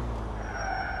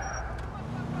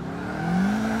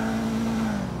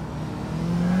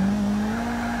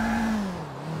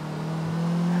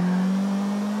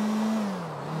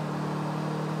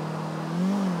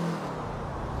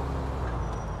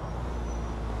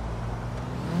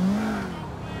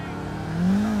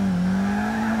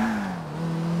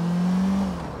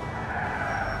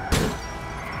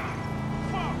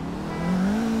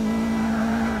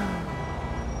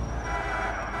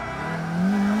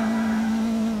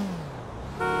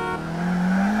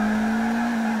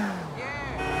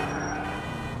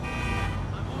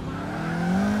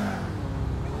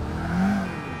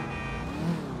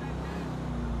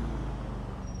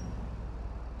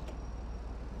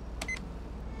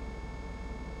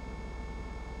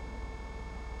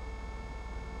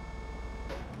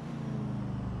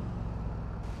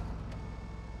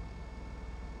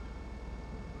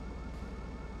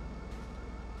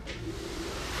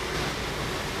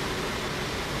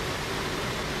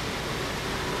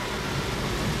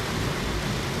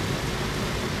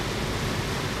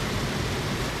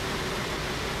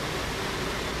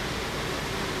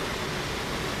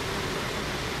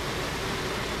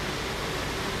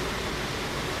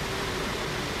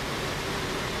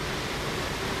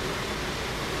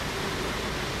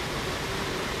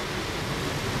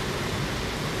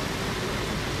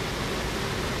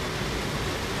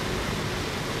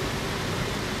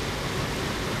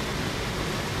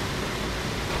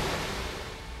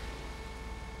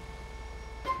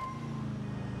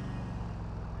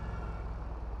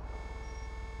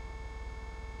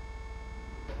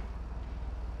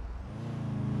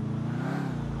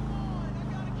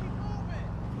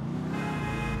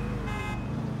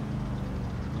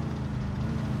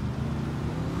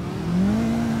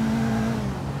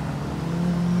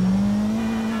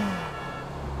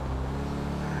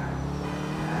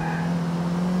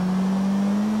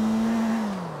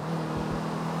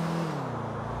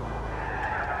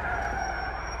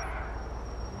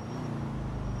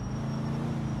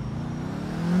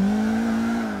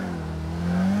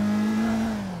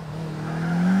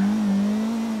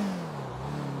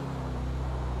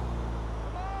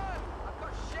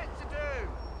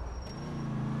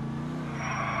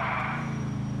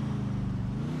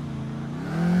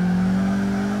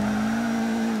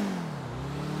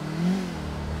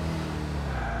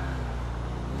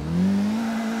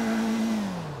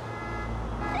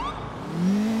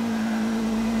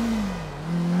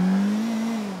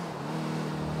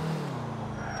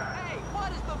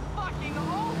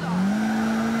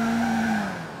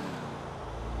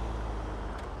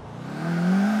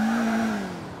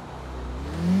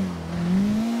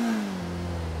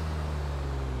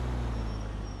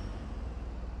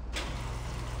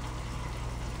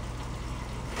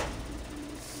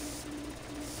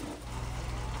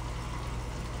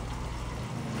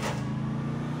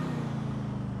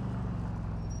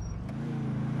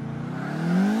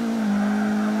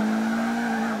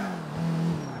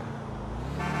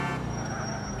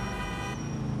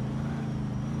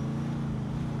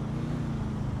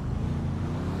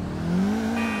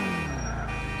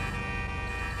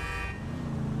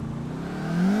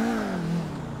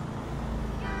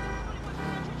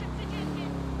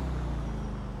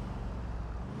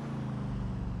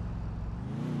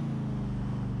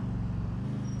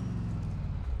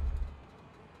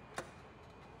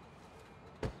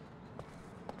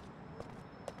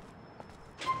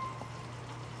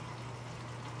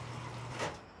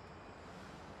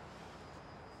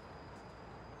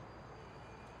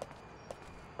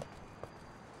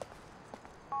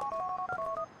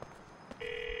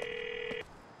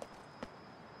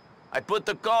 I put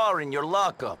the car in your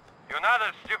lockup. You're not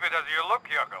as stupid as you look,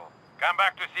 yokel. Come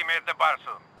back to see me at the bar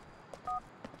soon.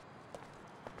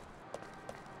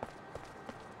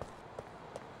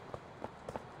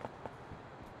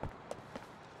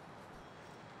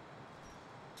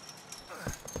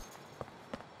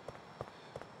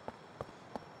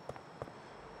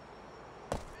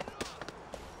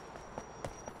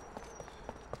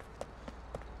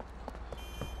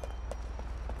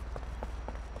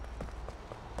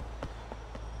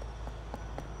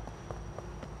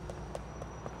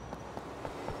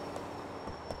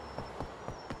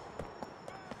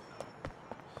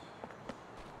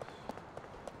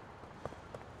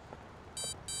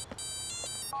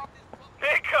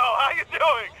 How you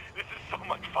doing? This is so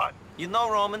much fun. You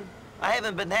know, Roman, I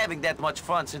haven't been having that much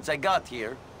fun since I got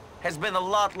here. Has been a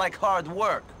lot like hard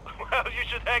work. Well, you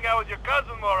should hang out with your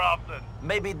cousin more often.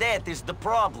 Maybe that is the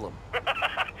problem.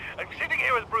 I'm sitting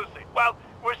here with Brucey. Well,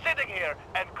 we're sitting here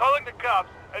and calling the cops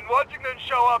and watching them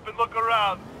show up and look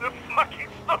around. The fucking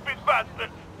stupid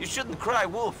bastards. You shouldn't cry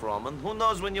wolf, Roman. Who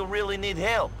knows when you really need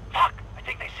help? Fuck! I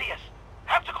think they see us.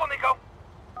 Have to call Nico.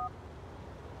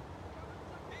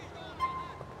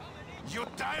 You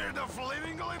tired of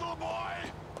living, little boy?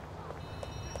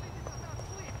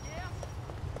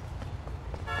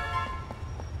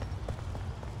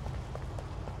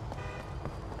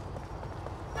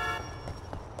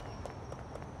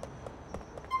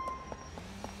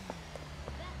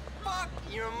 Fuck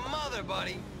your mother,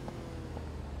 buddy.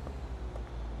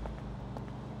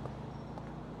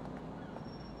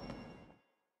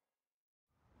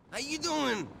 How you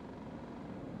doing?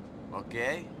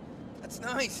 Okay. That's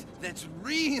nice. That's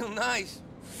real nice.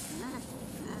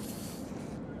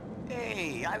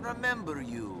 Hey, I remember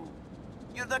you.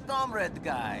 You're the comrade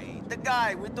guy. The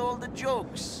guy with all the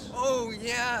jokes. Oh,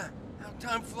 yeah. How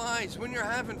time flies when you're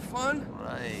having fun.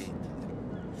 Right.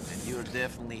 And you're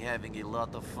definitely having a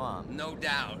lot of fun. No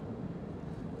doubt.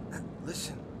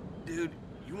 Listen, dude,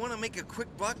 you want to make a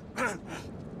quick buck?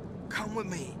 Come with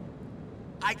me.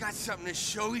 I got something to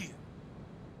show you.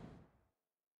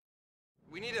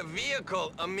 We need a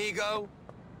vehicle, amigo.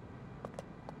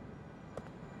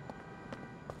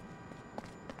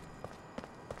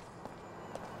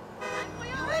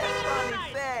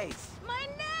 Funny face. My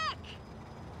neck!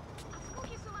 А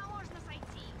сколько сюда можно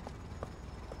сойти?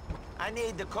 I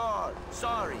need the car.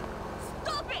 Sorry.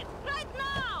 Stop it! Right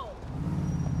now!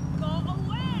 Go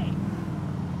away!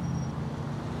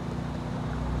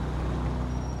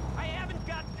 I haven't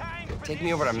got time for Take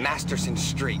me over to Masterson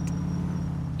Street.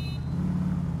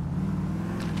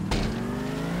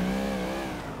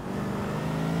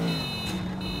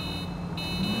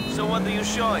 So what are you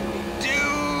showing me?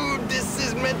 Dude, this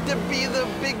is meant to be the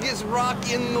biggest rock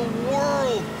in the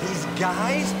world. These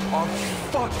guys are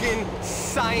fucking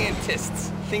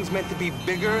scientists. Thing's meant to be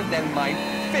bigger than my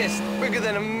fist, bigger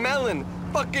than a melon.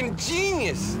 Fucking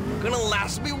genius. Gonna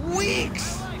last me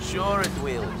weeks. Sure it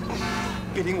will.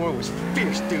 Bidding war was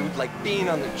fierce, dude, like being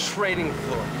on the trading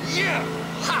floor. Yeah!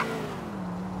 Ha!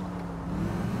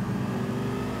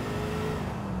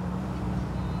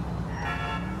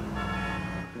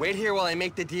 Wait here while I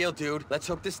make the deal, dude. Let's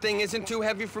hope this thing isn't too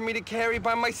heavy for me to carry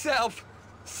by myself.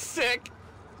 Sick.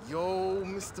 Yo,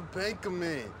 Mr.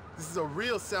 Bankerman. This is a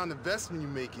real sound investment you're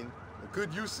making. A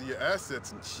good use of your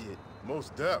assets and shit.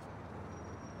 Most def.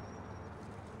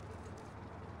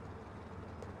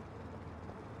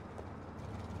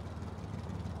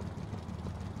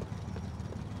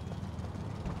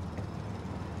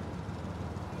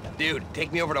 Dude,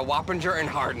 take me over to Wappinger and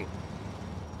Hardin.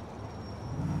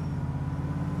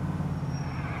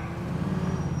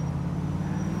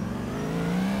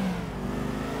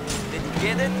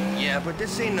 Get it? Yeah, but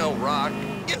this ain't no rock.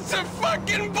 It's a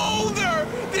fucking boulder!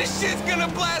 This shit's gonna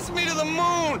blast me to the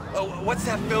moon! Oh, what's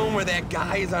that film where that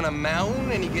guy is on a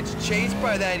mountain and he gets chased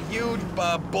by that huge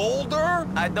boulder?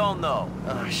 I don't know.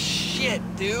 Oh, shit,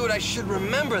 dude. I should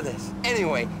remember this.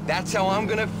 Anyway, that's how I'm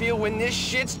gonna feel when this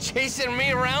shit's chasing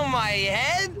me around my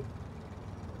head?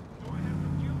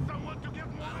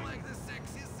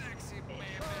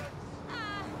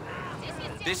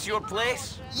 This your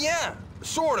place? Yeah,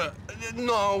 sorta.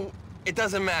 No, it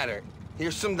doesn't matter.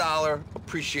 Here's some dollar.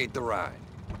 Appreciate the ride.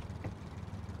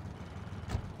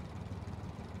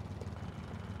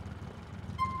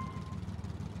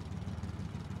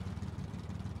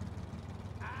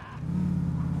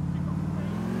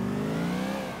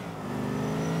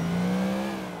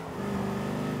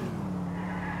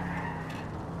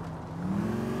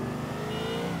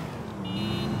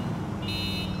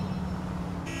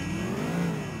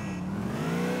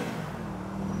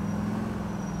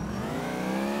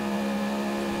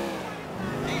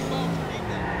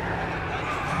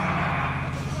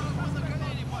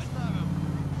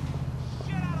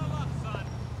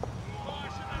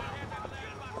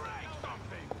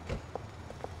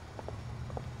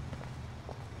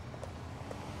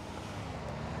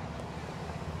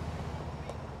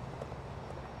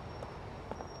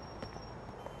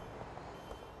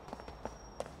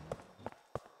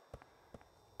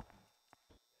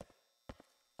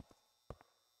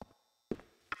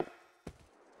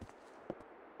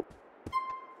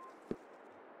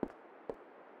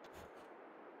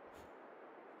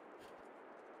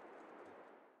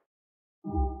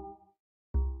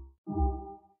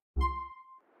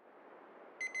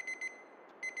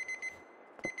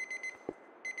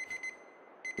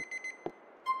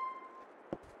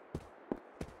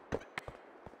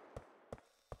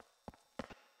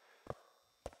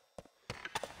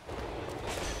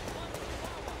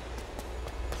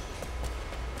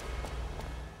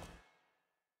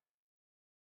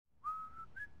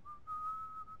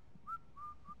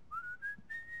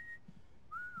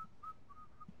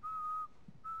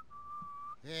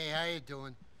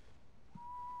 doing?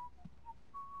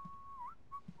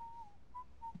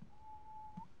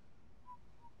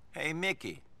 Hey,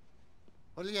 Mickey.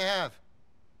 What do you have?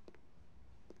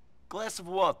 Glass of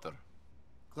water.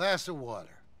 Glass of water.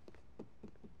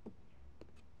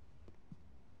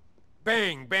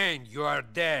 Bang, bang, you are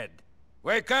dead.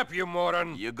 Wake up, you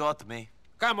moron. You got me.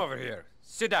 Come over here.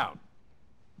 Sit down.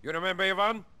 You remember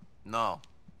Ivan? No.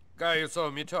 Guy you saw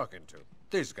me talking to.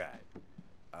 This guy.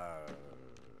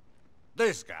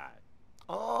 This guy.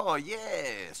 Oh,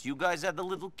 yes. You guys had a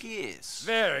little kiss.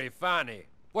 Very funny.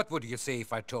 What would you say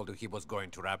if I told you he was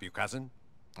going to rob your cousin?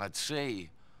 I'd say,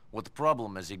 what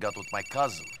problem has he got with my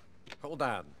cousin? Hold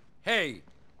on. Hey.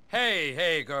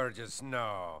 Hey, gorgeous.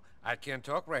 No, I can't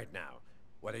talk right now.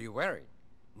 What are you wearing?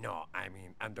 No, I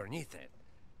mean underneath it.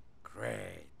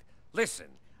 Great. Listen,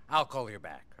 I'll call you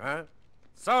back, huh?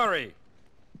 Sorry.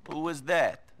 Who was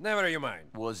that? Never you mind.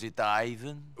 Was it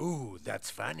Ivan? Ooh,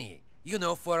 that's funny. You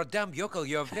know, for a dumb yokel,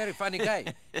 you're a very funny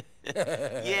guy.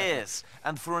 Yes,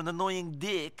 and for an annoying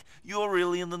dick, you're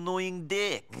really an annoying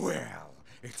dick. Well,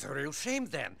 it's a real shame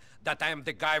then that I am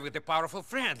the guy with the powerful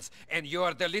friends, and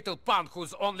you're the little punk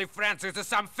whose only friends is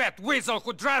some fat weasel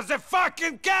who drives a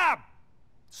fucking cab!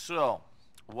 So,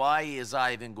 why is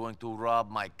Ivan going to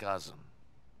rob my cousin?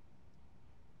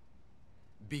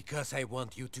 Because I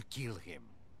want you to kill him.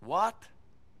 What?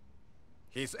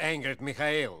 He's angered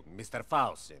Mikhail, Mr.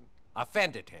 Faustin.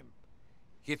 Offended him.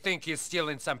 He think he's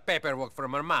stealing some paperwork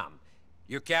from her mom.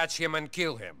 You catch him and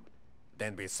kill him.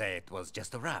 Then we say it was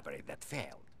just a robbery that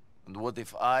failed. And what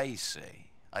if I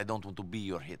say I don't want to be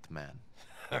your hitman?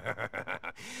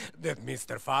 That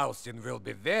Mr. Faustin will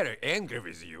be very angry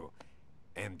with you.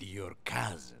 And your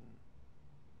cousin.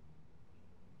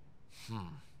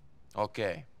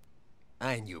 Okay.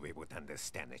 I knew we would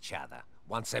understand each other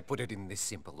once I put it in this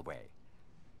simple way.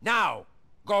 Now,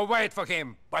 go wait for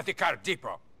him by the car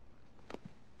depot.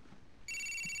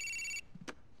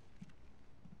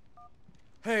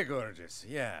 Hey, gorgeous.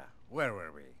 Yeah, where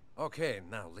were we? Okay,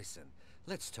 now listen.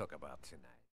 Let's talk about tonight.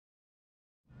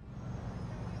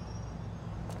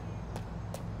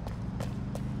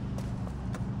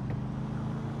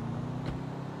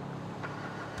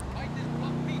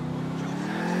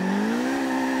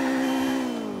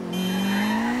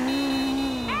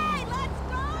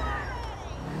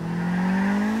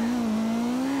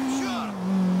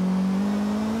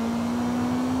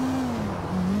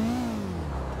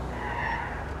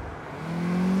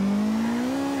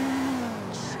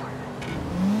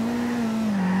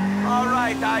 All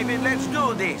right, Ivan, let's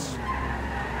do this.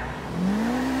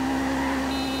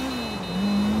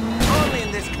 Only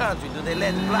in this country do they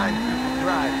let blind people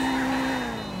drive.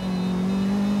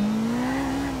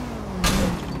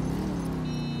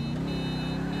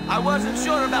 I wasn't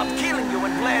sure about killing you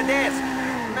when Vlad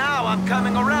asked. Now I'm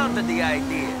coming around to the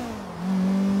idea.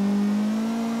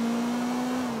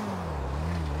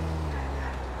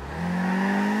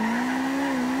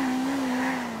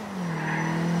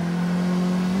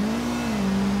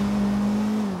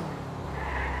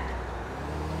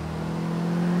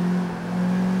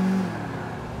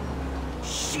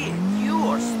 Shit, you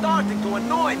are starting to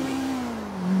annoy me.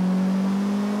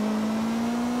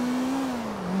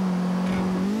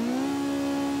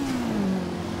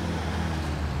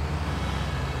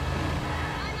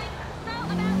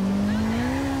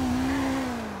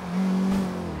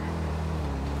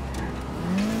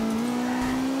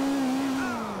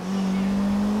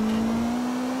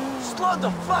 Slow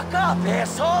the fuck up,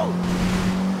 asshole!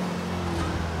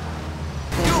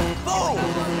 You fool!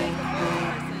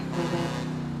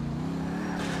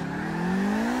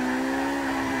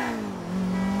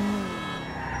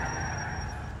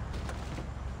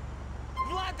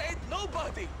 Vlad ain't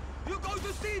nobody! You're going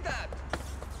to see that!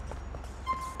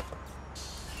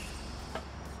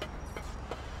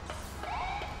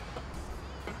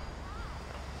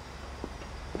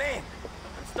 Man,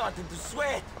 I'm starting to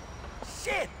sweat.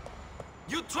 Shit!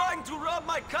 You trying to rob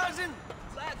my cousin?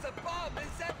 Vlad's a bomb! They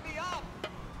set me up!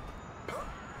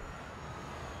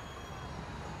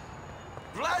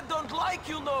 Vlad don't like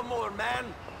you no more, man.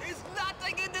 There's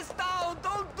nothing in this town!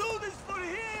 Don't do this for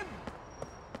him!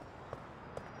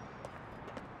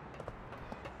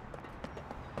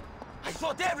 I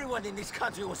thought everyone in this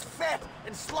country was fat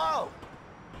and slow.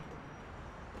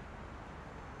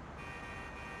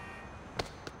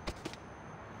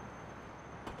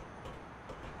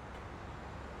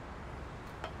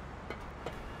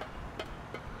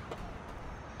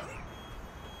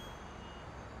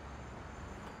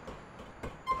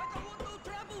 I don't want no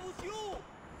trouble with you!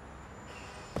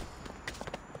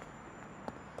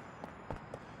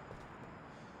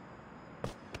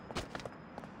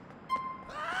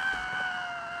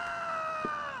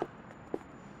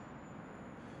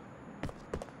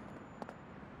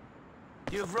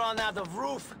 You've run out of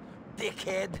roof,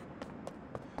 dickhead.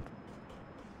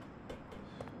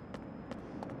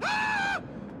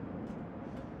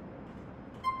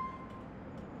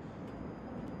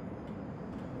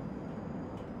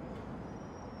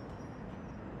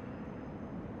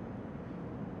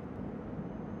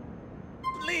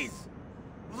 Please!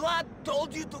 Vlad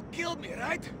told you to kill me,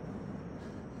 right?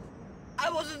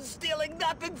 I wasn't stealing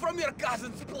nothing from your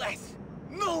cousin's place.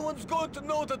 No one's going to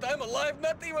know that I'm alive,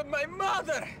 not even my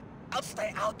mother. I'll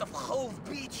stay out of Hove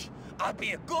Beach. I'll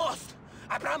be a ghost.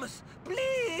 I promise.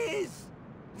 Please!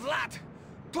 Vlad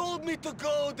told me to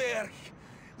go there.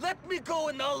 Let me go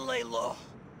and I'll lay low.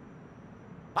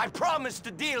 I promise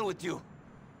to deal with you.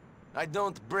 I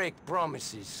don't break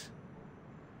promises.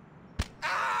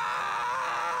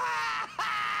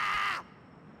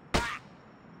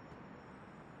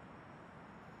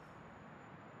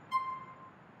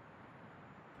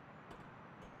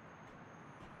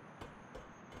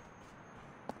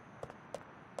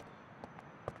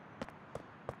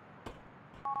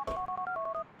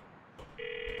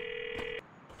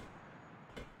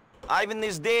 Ivan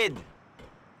is dead.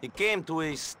 He came to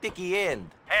a sticky end.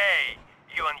 Hey,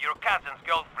 you and your cousin's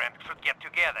girlfriend should get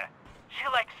together. She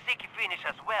likes sticky finish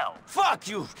as well. Fuck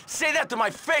you! Say that to my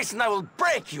face and I will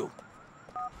break you!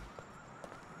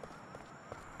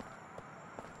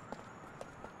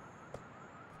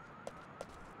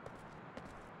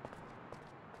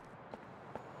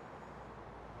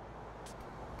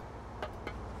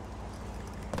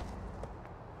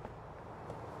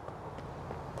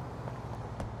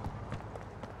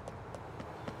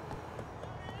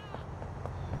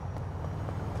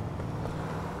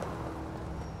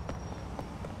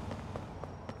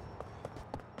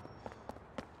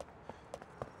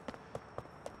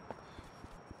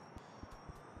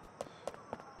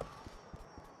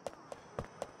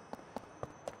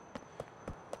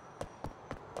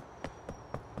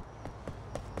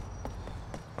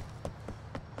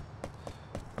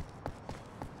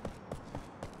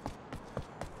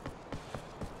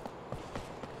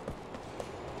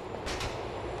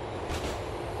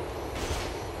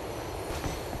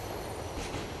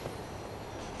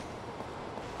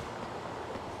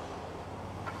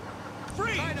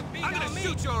 Free! I'm gonna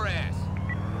shoot your ass!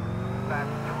 That's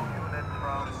 2 units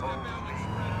from Hove Beach.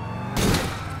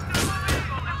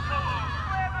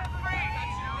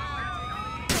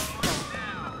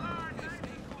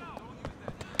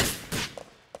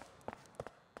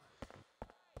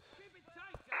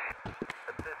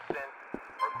 Assistance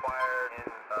required in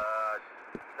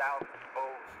South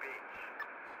Hove Beach.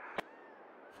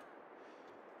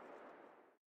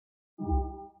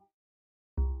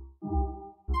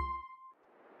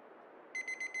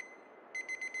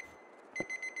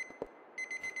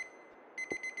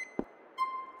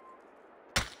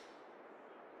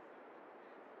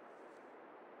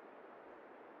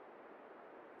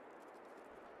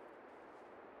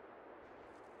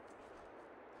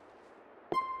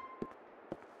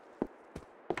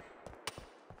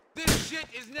 This shit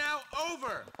is now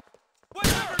over!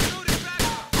 Whatever, dude, is back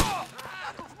up!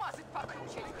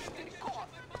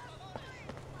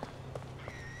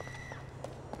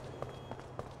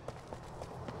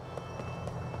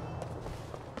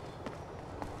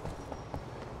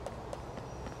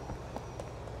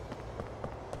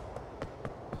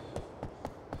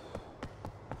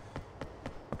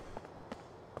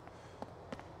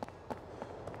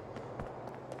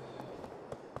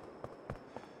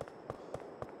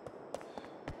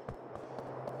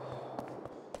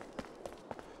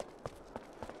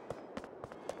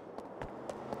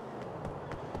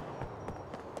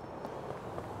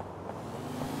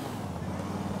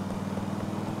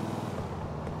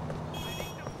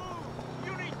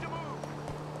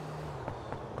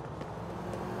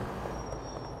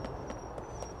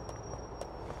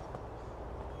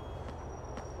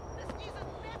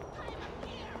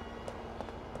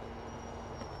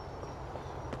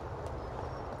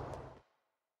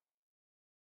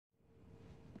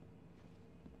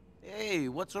 Hey,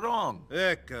 what's wrong?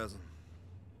 Hey, cousin.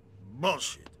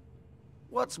 Bullshit.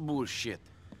 What's bullshit?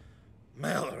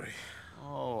 Mallory.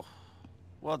 Oh,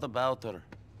 what about her?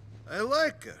 I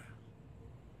like her.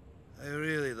 I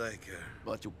really like her.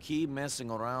 But you keep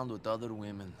messing around with other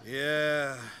women.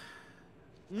 Yeah.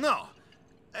 No.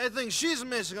 I think she's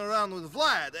messing around with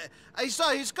Vlad. I saw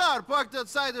his car parked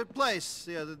outside her place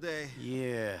the other day.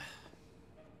 Yeah.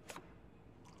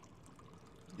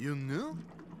 You knew?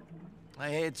 I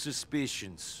had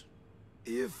suspicions.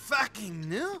 You fucking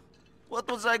knew? What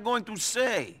was I going to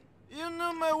say? You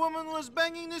knew my woman was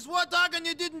banging this warthog and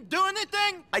you didn't do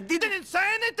anything? I didn't say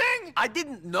anything? I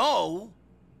didn't know.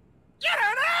 You're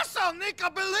an asshole, Nico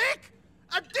Bellic!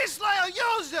 A disloyal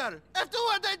user! After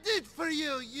what I did for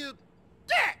you, you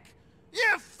dick!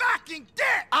 You fucking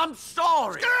dick! I'm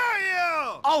sorry! Screw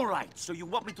you! All right, so you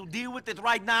want me to deal with it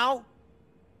right now?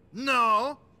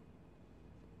 No.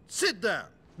 Sit down.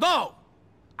 No!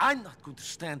 I'm not going to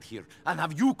stand here and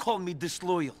have you call me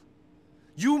disloyal.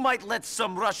 You might let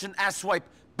some Russian asswipe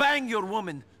bang your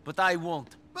woman, but I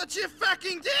won't. But you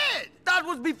fucking did! That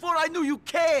was before I knew you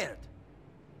cared!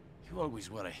 You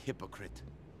always were a hypocrite.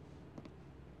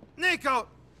 Nico,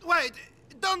 wait!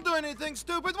 Don't do anything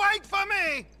stupid! Wait for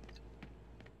me!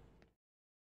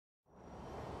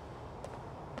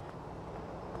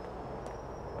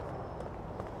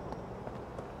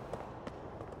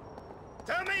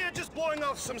 Tell me you're just blowing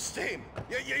off some steam.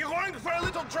 You're going for a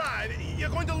little drive. You're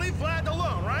going to leave Vlad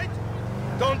alone, right?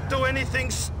 Don't do anything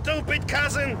stupid,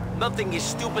 cousin! Nothing as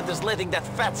stupid as letting that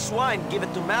fat swine give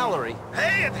it to Mallory.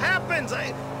 Hey, it happens!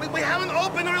 We have an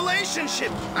open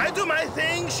relationship! I do my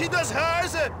thing, she does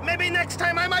hers. Maybe next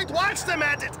time I might watch them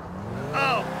at it!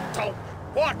 Oh, don't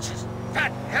watch his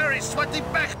fat, hairy, sweaty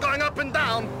back going up and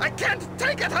down! I can't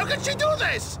take it! How could she do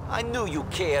this? I knew you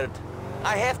cared.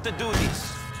 I have to do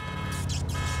this.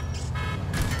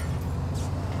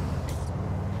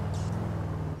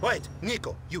 Wait,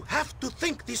 Nico, you have to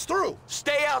think this through!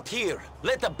 Stay out here!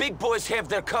 Let the big boys have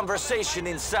their conversation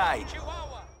inside.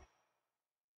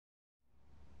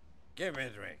 Give me a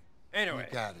drink. Anyway.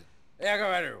 You got it. Я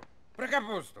говорю, про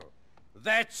капусту.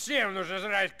 Зачем нужно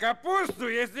жрать капусту,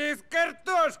 если есть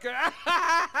картошка?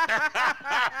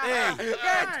 Hey,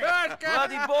 картошка!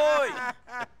 bloody boy!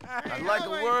 I'd like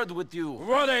a word with you.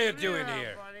 What are you doing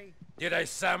here? Did I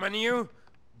summon you?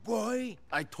 Boy?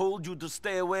 I told you to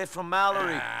stay away from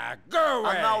Mallory. Go away!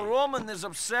 And now Roman is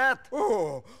upset.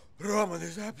 Oh, Roman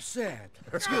is upset.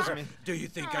 Excuse me. Do you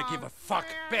think I give a fuck,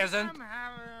 peasant?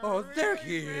 Oh, there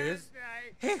he is.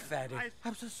 Hey, fatty.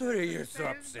 I'm so sorry you're so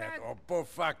upset. Oh, poor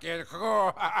fucking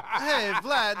whore. Hey,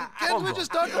 Vlad, can't we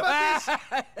just talk about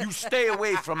this? You stay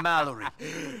away from Mallory.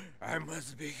 I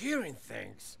must be hearing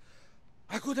things.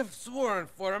 I could have sworn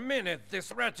for a minute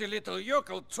this ratty little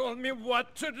yokel told me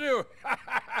what to do.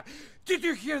 Did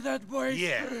you hear that, boys?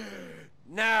 Yeah.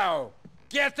 Now,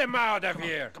 get them out of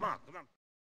here. Come on.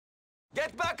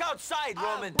 Get back outside,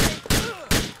 Roman.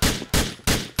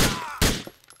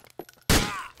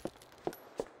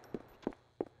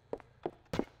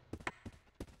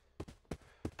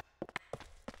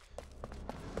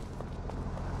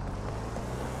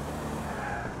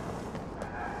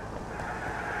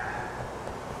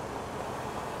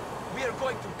 We are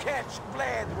going to catch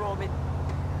Vlad, Roman.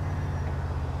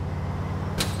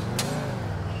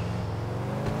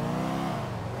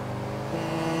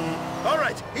 All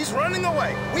right, he's running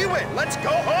away. We win. Let's go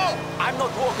home. I'm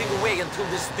not walking away until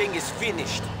this thing is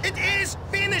finished. It is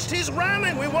finished. He's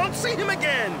running. We won't see him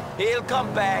again. He'll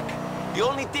come back. The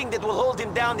only thing that will hold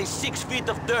him down is 6 feet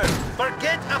of dirt.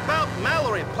 Forget about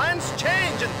Mallory. Plans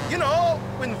change. And, you know,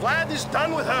 when Vlad is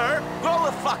done with her... Grow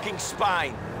a fucking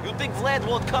spine. You think Vlad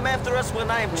won't come after us when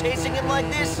I am chasing him like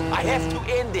this? I have to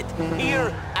end it,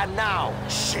 here and now.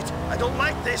 Shit, I don't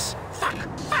like this. Fuck!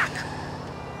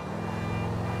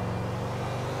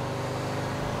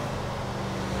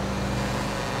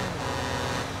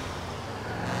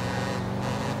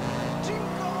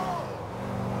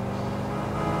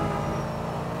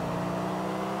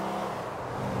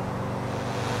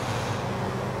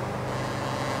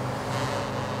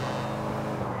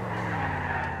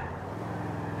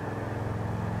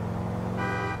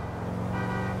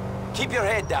 Keep your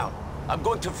head down. I'm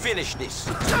going to finish this.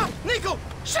 Stop! Nico!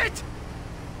 Shit!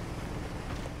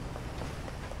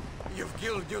 You've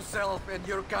killed yourself and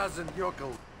your cousin,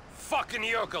 yokel. Fucking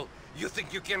yokel! You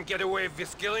think you can get away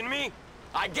with killing me?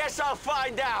 I guess I'll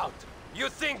find out. You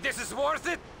think this is worth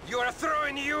it? You are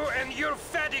throwing you and your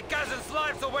fatty cousin's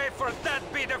lives away for that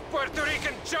bit of Puerto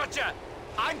Rican chocha!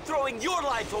 I'm throwing your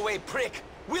life away, prick.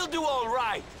 We'll do all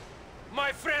right.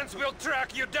 My friends will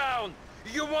track you down.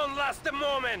 You won't last a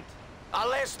moment. I'll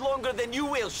last longer than you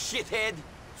will, shithead.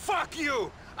 Fuck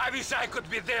you! I wish I could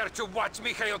be there to watch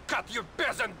Mikhail cut your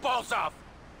peasant balls off!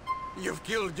 You've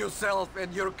killed yourself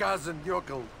and your cousin,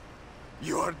 yokel.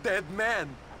 You're a dead man.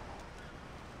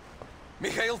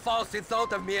 Mikhail falsely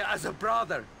thought of me as a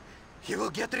brother. He will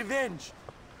get revenge.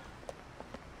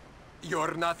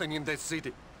 You're nothing in this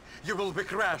city. You will be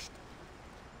crushed.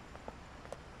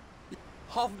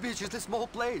 Half Beach is a small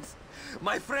place.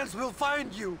 My friends will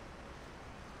find you.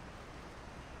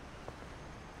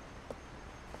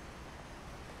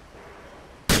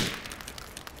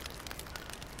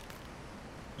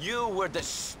 You were the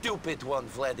stupid one,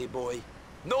 Vladdy boy.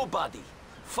 Nobody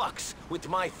fucks with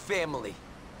my family.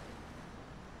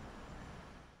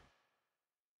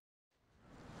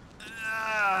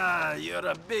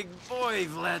 You're a big boy,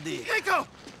 Vladdy. Nico!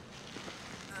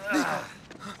 Nico!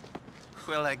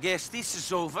 Well, I guess this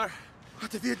is over.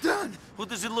 What have you done? What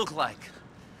does it look like?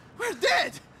 We're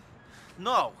dead!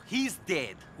 No, he's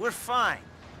dead. We're fine.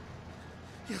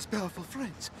 He has powerful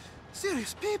friends.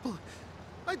 Serious people.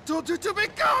 I told you to be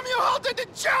calm, you halted the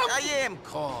jump! I am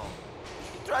calm.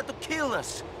 He tried to kill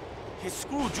us. He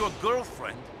screwed your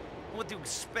girlfriend. What do you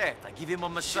expect? I give him a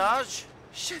massage?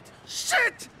 Shit!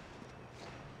 Shit!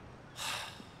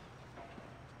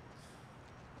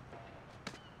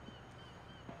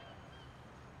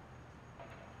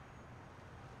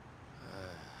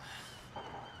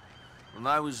 When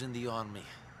I was in the army,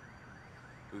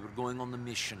 we were going on a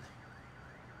mission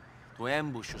to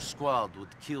ambush a squad who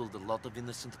had killed a lot of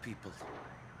innocent people.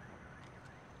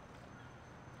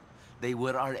 They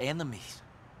were our enemies.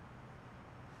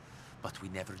 But we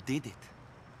never did it.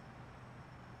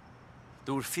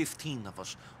 There were 15 of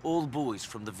us, all boys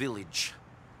from the village.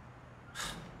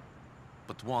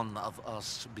 But one of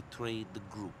us betrayed the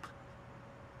group.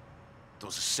 It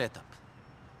was a setup.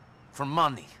 For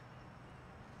money.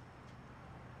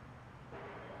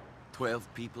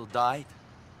 12 people died.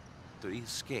 3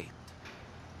 escaped.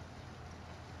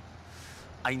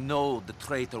 I know the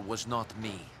traitor was not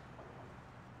me.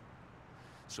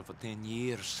 So for 10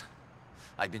 years,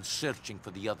 I've been searching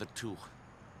for the other 2.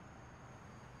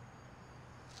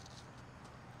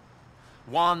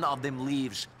 One of them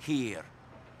lives here.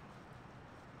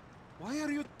 Why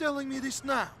are you telling me this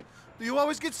now? Do you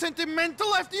always get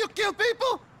sentimental after you kill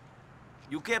people?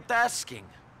 You kept asking.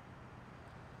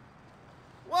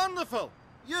 Wonderful.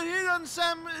 You're here on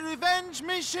some revenge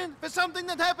mission for something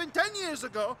that happened 10 years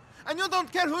ago, and you don't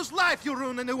care whose life you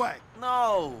ruin anyway.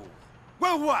 No.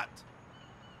 Well, what?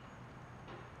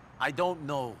 I don't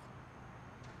know.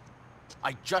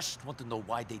 I just want to know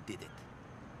why they did it.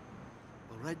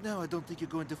 Well, right now, I don't think you're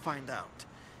going to find out.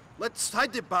 Let's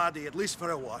hide the body, at least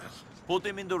for a while. Put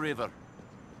him in the river.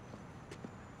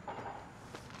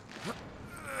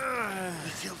 I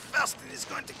feel Faustin is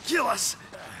going to kill us.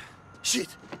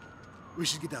 Shit. We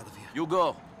should get out of here. You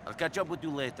go. I'll catch up with you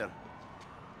later.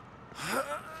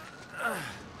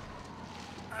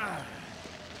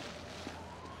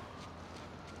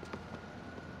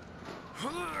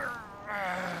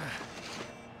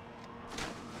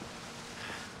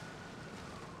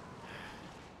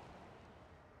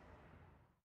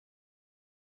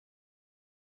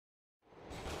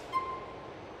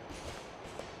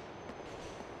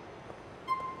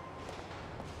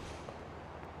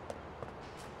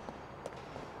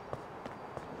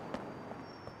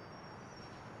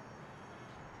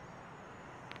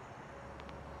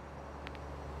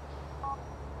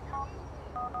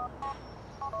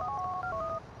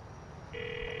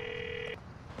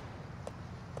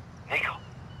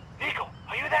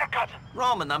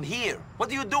 Roman, I'm here. What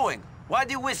are you doing? Why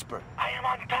do you whisper? I am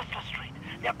on Tesla Street,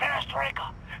 near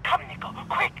Perestroika. Come, Nico,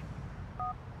 quick!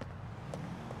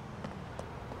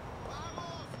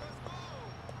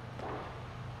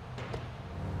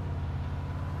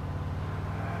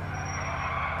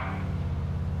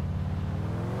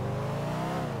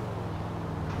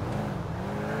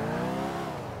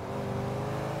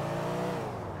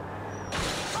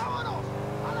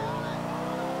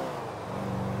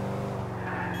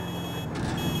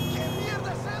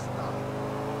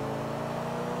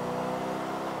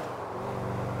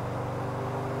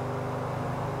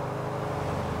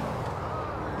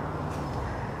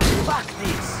 Fuck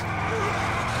this!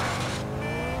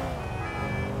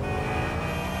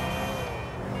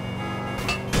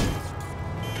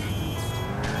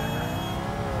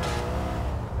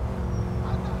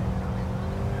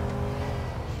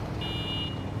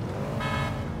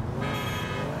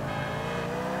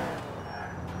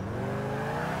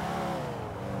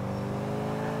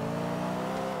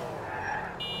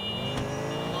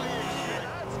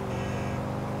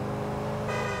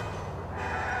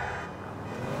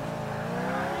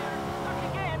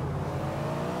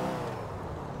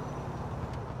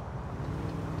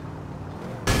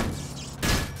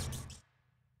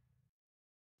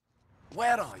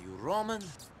 Where are you, Roman?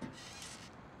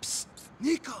 Psst,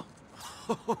 Nico!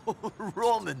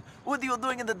 Roman, what are you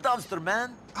doing in the dumpster,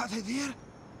 man? Are they there?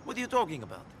 What are you talking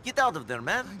about? Get out of there,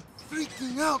 man. I'm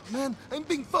freaking out, man. I'm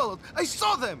being followed. I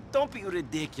saw them! Don't be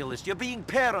ridiculous. You're being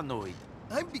paranoid.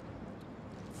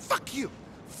 Fuck you!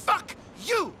 Fuck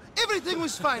you! Everything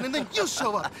was fine, and then you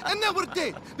show up, and now we're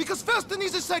dead. Because Faustin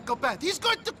is a psychopath. He's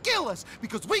going to kill us,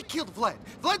 because we killed Vlad.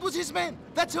 Vlad was his man.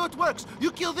 That's how it works.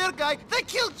 You kill their guy, they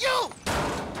kill you!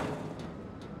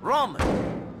 Roman,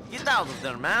 get out of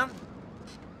there, man.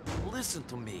 Listen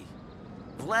to me.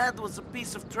 Vlad was a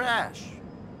piece of trash.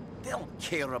 They don't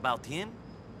care about him.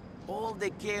 All they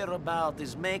care about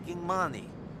is making money.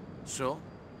 So,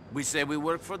 we say we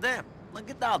work for them. Now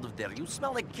get out of there, you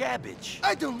smell like cabbage.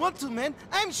 I don't want to, man.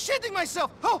 I'm shitting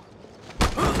myself. Oh!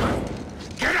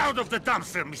 Get out of the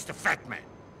dumpster, Mr. Fatman!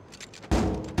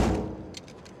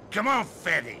 Come on,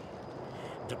 fatty.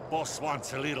 The boss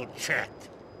wants a little chat.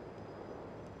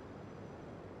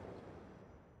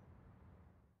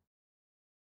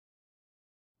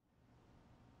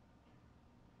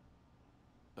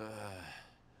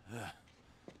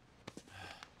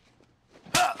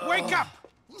 Wake up!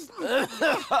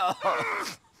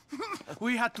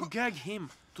 We had to gag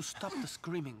him to stop the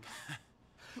screaming.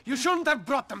 You shouldn't have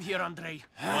brought them here, Andre.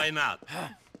 Why not?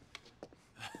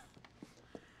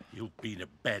 You've been a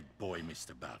bad boy,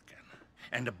 Mr. Balkan.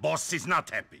 And the boss is not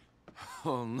happy.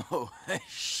 Oh no, I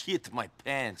shit my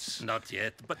pants. Not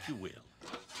yet, but you will.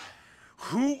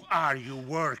 Who are you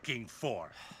working for?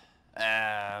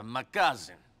 My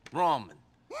cousin, Roman.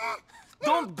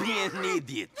 Don't be an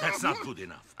idiot. That's not good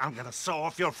enough. I'm gonna saw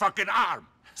off your fucking arm.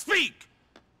 Speak!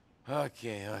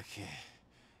 Okay.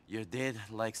 Your dad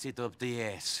likes it up the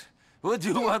ass. What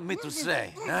do you want me to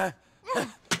say, huh?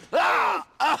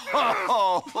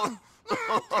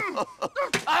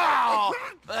 Ow!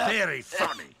 Very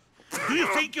funny. Do you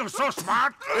think you're so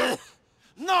smart?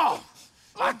 No!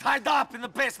 I'm tied up in the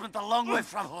basement a long way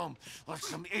from home, while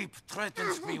some ape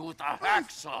threatens me with a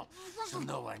hacksaw. So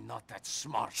no, I'm not that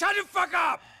smart. Shut the fuck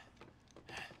up!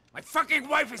 My fucking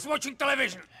wife is watching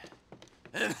television!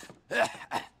 Good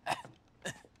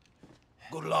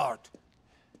Lord.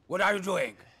 What are you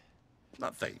doing?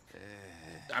 Nothing.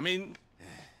 I mean,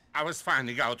 I was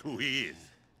finding out who he is.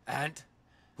 And?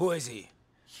 Who is he?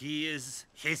 He is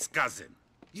his cousin.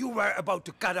 You were about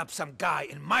to cut up some guy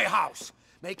in my house,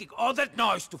 making all that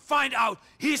noise to find out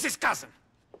he's his cousin.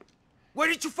 Where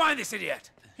did you find this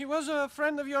idiot? He was a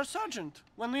friend of your sergeant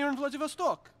when we were in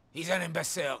Vladivostok. He's an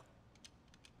imbecile.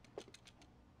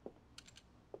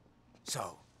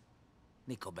 So,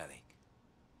 Niko Bellic,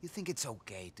 you think it's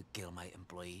okay to kill my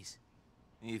employees?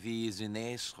 If he is an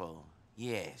asshole,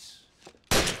 yes.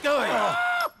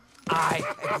 I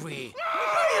agree.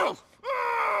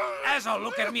 Asshole,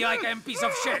 look at me like I'm a piece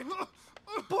of shit.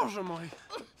 Bоже мой.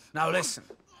 Now listen,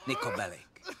 Niko Bellic.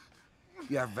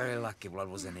 You are very lucky Vlad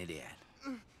was an idiot.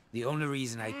 The only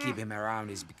reason I keep him around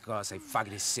is because I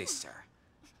fucked his sister.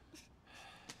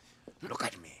 Look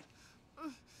at me.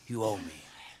 You owe me.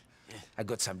 I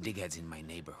got some digheads in my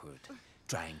neighborhood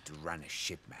trying to run a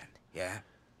shipment, yeah?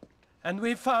 And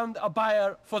we found a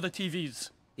buyer for the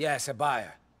TVs. Yes, a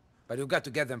buyer. But you've got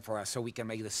to get them for us so we can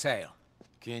make the sale.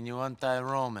 Can you untie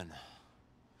Roman?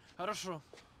 Хорошо.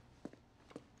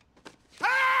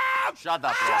 Shut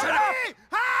up, Roman. Shut up!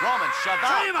 Roman, shut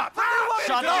up! Shut him up!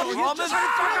 Shut up, Roman! Shut the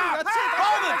fuck up!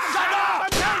 Roman, shut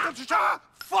up! Shut up!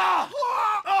 Fuck!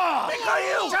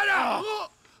 Mikhail! Shut up!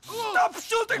 Stop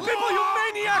shooting people, you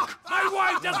maniac! My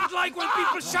wife doesn't like when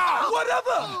people shout!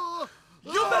 Whatever!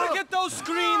 You better get those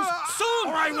screens soon!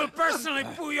 Or I will personally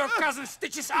pull your cousin's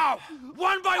stitches out,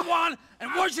 one by one,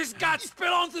 and watch his guts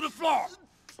spill onto the floor!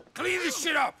 Clean this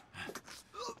shit up!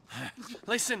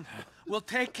 Listen, we'll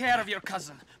take care of your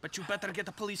cousin, but you better get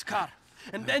a police car.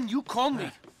 And then you call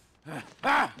me.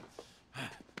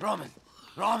 Roman!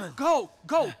 Go!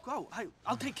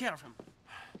 I'll take care of him.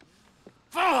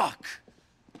 Fuck!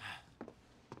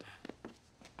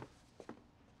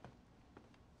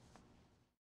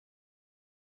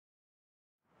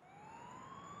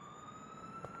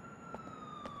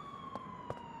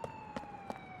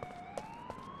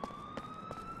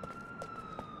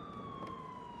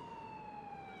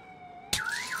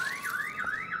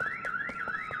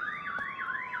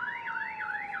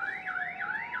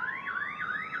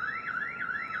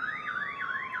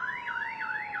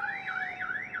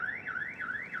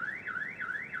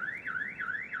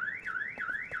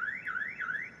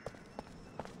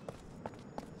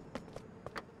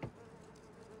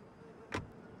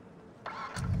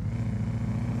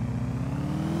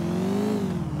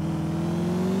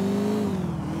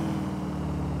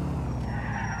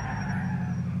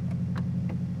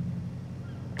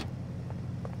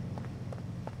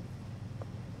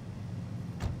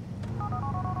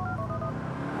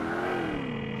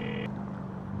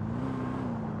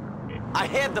 I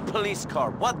have the police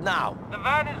car. What now? The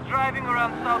van is driving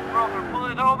around South Broker. Pull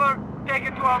it over, take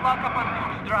it to our lockup on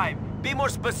Dukes Drive. Be more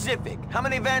specific. How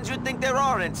many vans you think there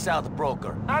are in South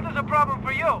Broker? That is a problem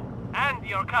for you and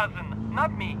your cousin,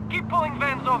 not me. Keep pulling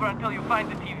vans over until you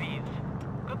find the TVs.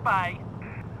 Goodbye.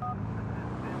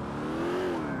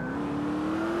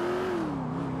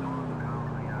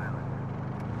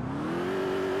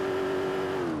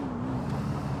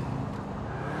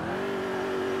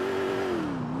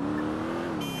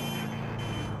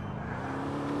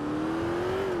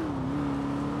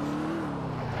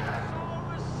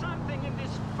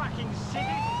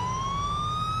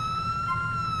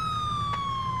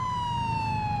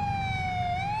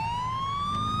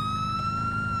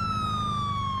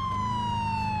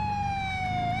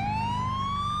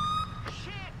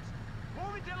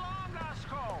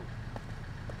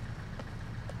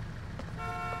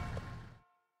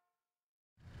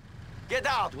 Get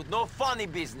out with no funny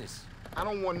business. I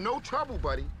don't want no trouble,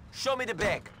 buddy. Show me the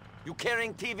bag. You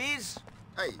carrying TVs?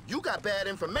 Hey, you got bad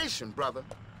information, brother.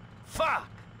 Fuck!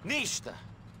 Nishta!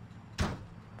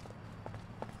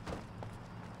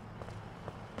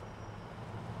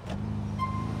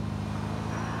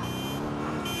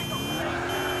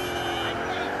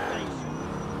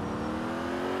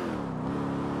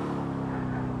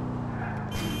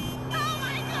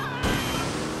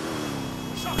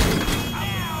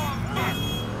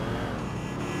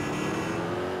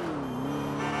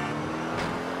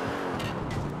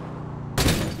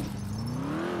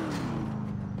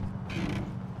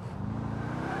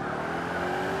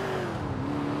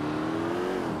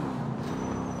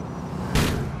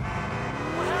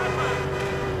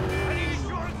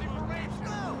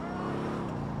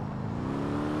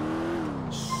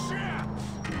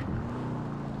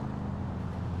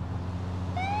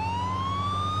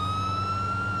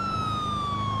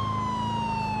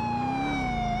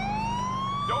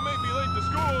 Don't make me late to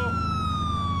school!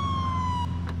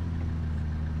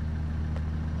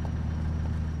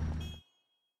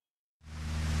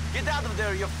 Get out of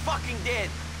there, you're fucking dead!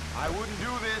 I wouldn't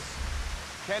do this.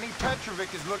 Kenny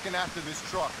Petrovic is looking after this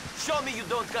truck. Show me you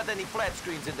don't got any flat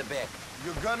screens in the back.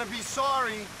 You're gonna be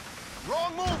sorry.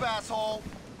 Wrong move, asshole!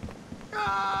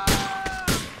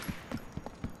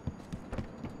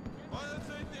 Violence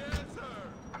ain't the answer!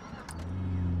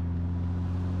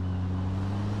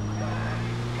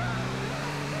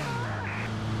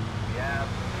 Yeah,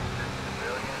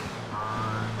 civilians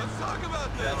on Let's talk about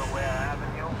this! Delaware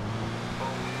Avenue.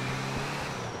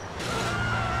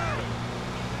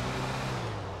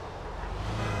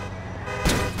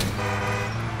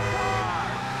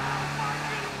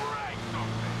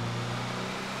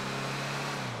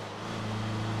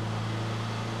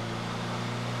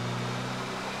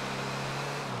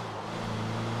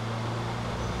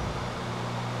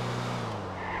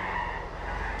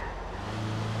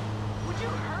 Would you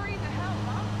hurry the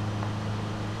hell up?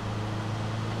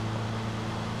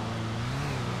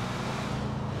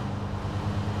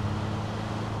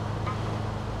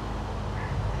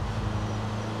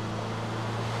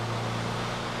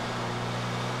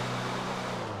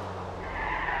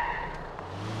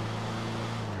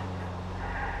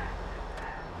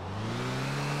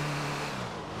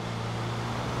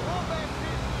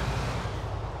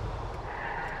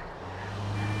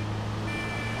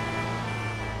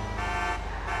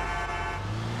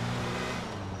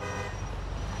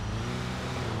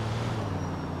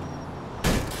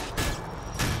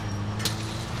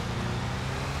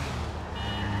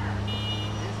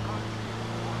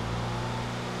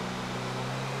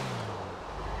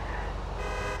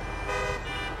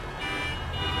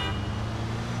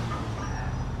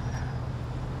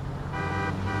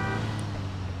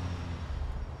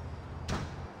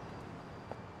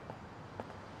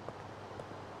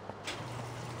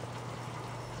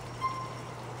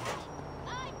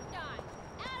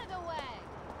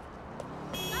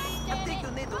 I think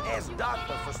you need to ask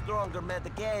doctor for stronger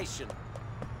medication.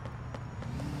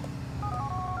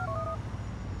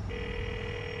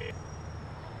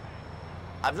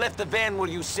 I've left the van where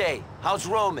you say. How's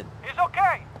Roman? He's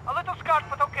okay. A little scarred,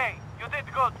 but okay. You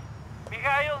did good.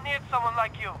 Mikhail needs someone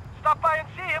like you. Stop by and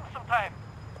see him sometime.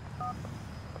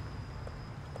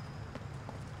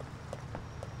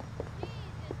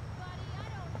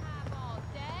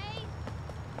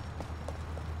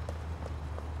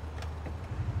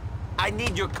 I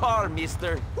need your car,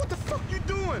 mister. What the fuck you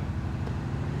doing?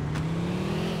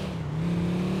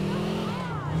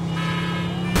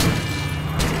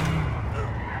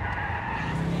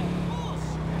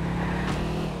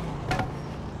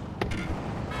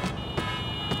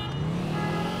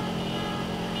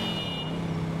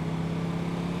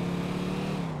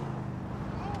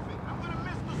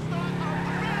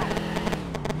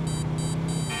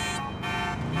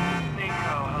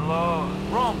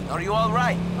 Are you all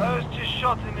right? I was just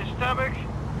shot in the stomach,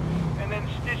 and then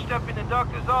stitched up in the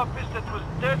doctor's office that was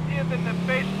dirtier than the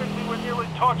basement we were nearly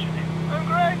tortured in. I'm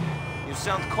great. You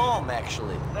sound calm,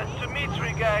 actually. That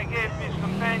Dimitri guy gave me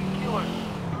some painkillers.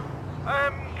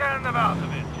 I'm kind of out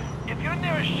of it. If you're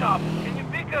near a shop, can you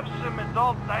pick up some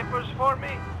adult diapers for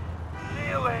me? See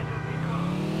you later, Nico.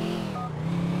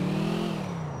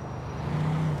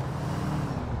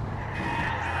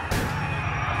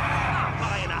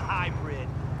 Buying a hybrid.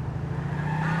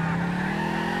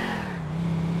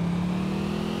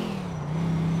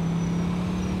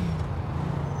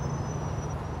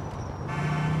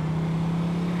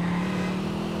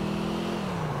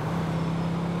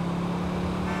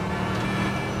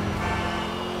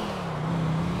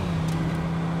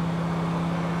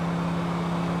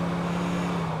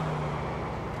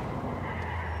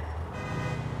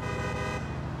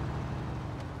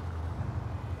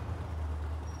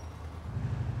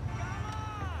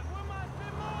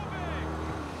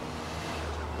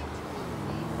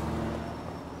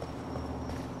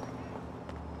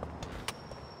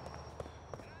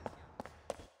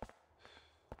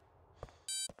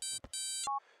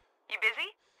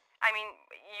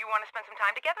 want to spend some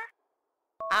time together?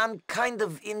 I'm kind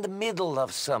of in the middle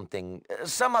of something.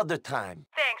 Some other time.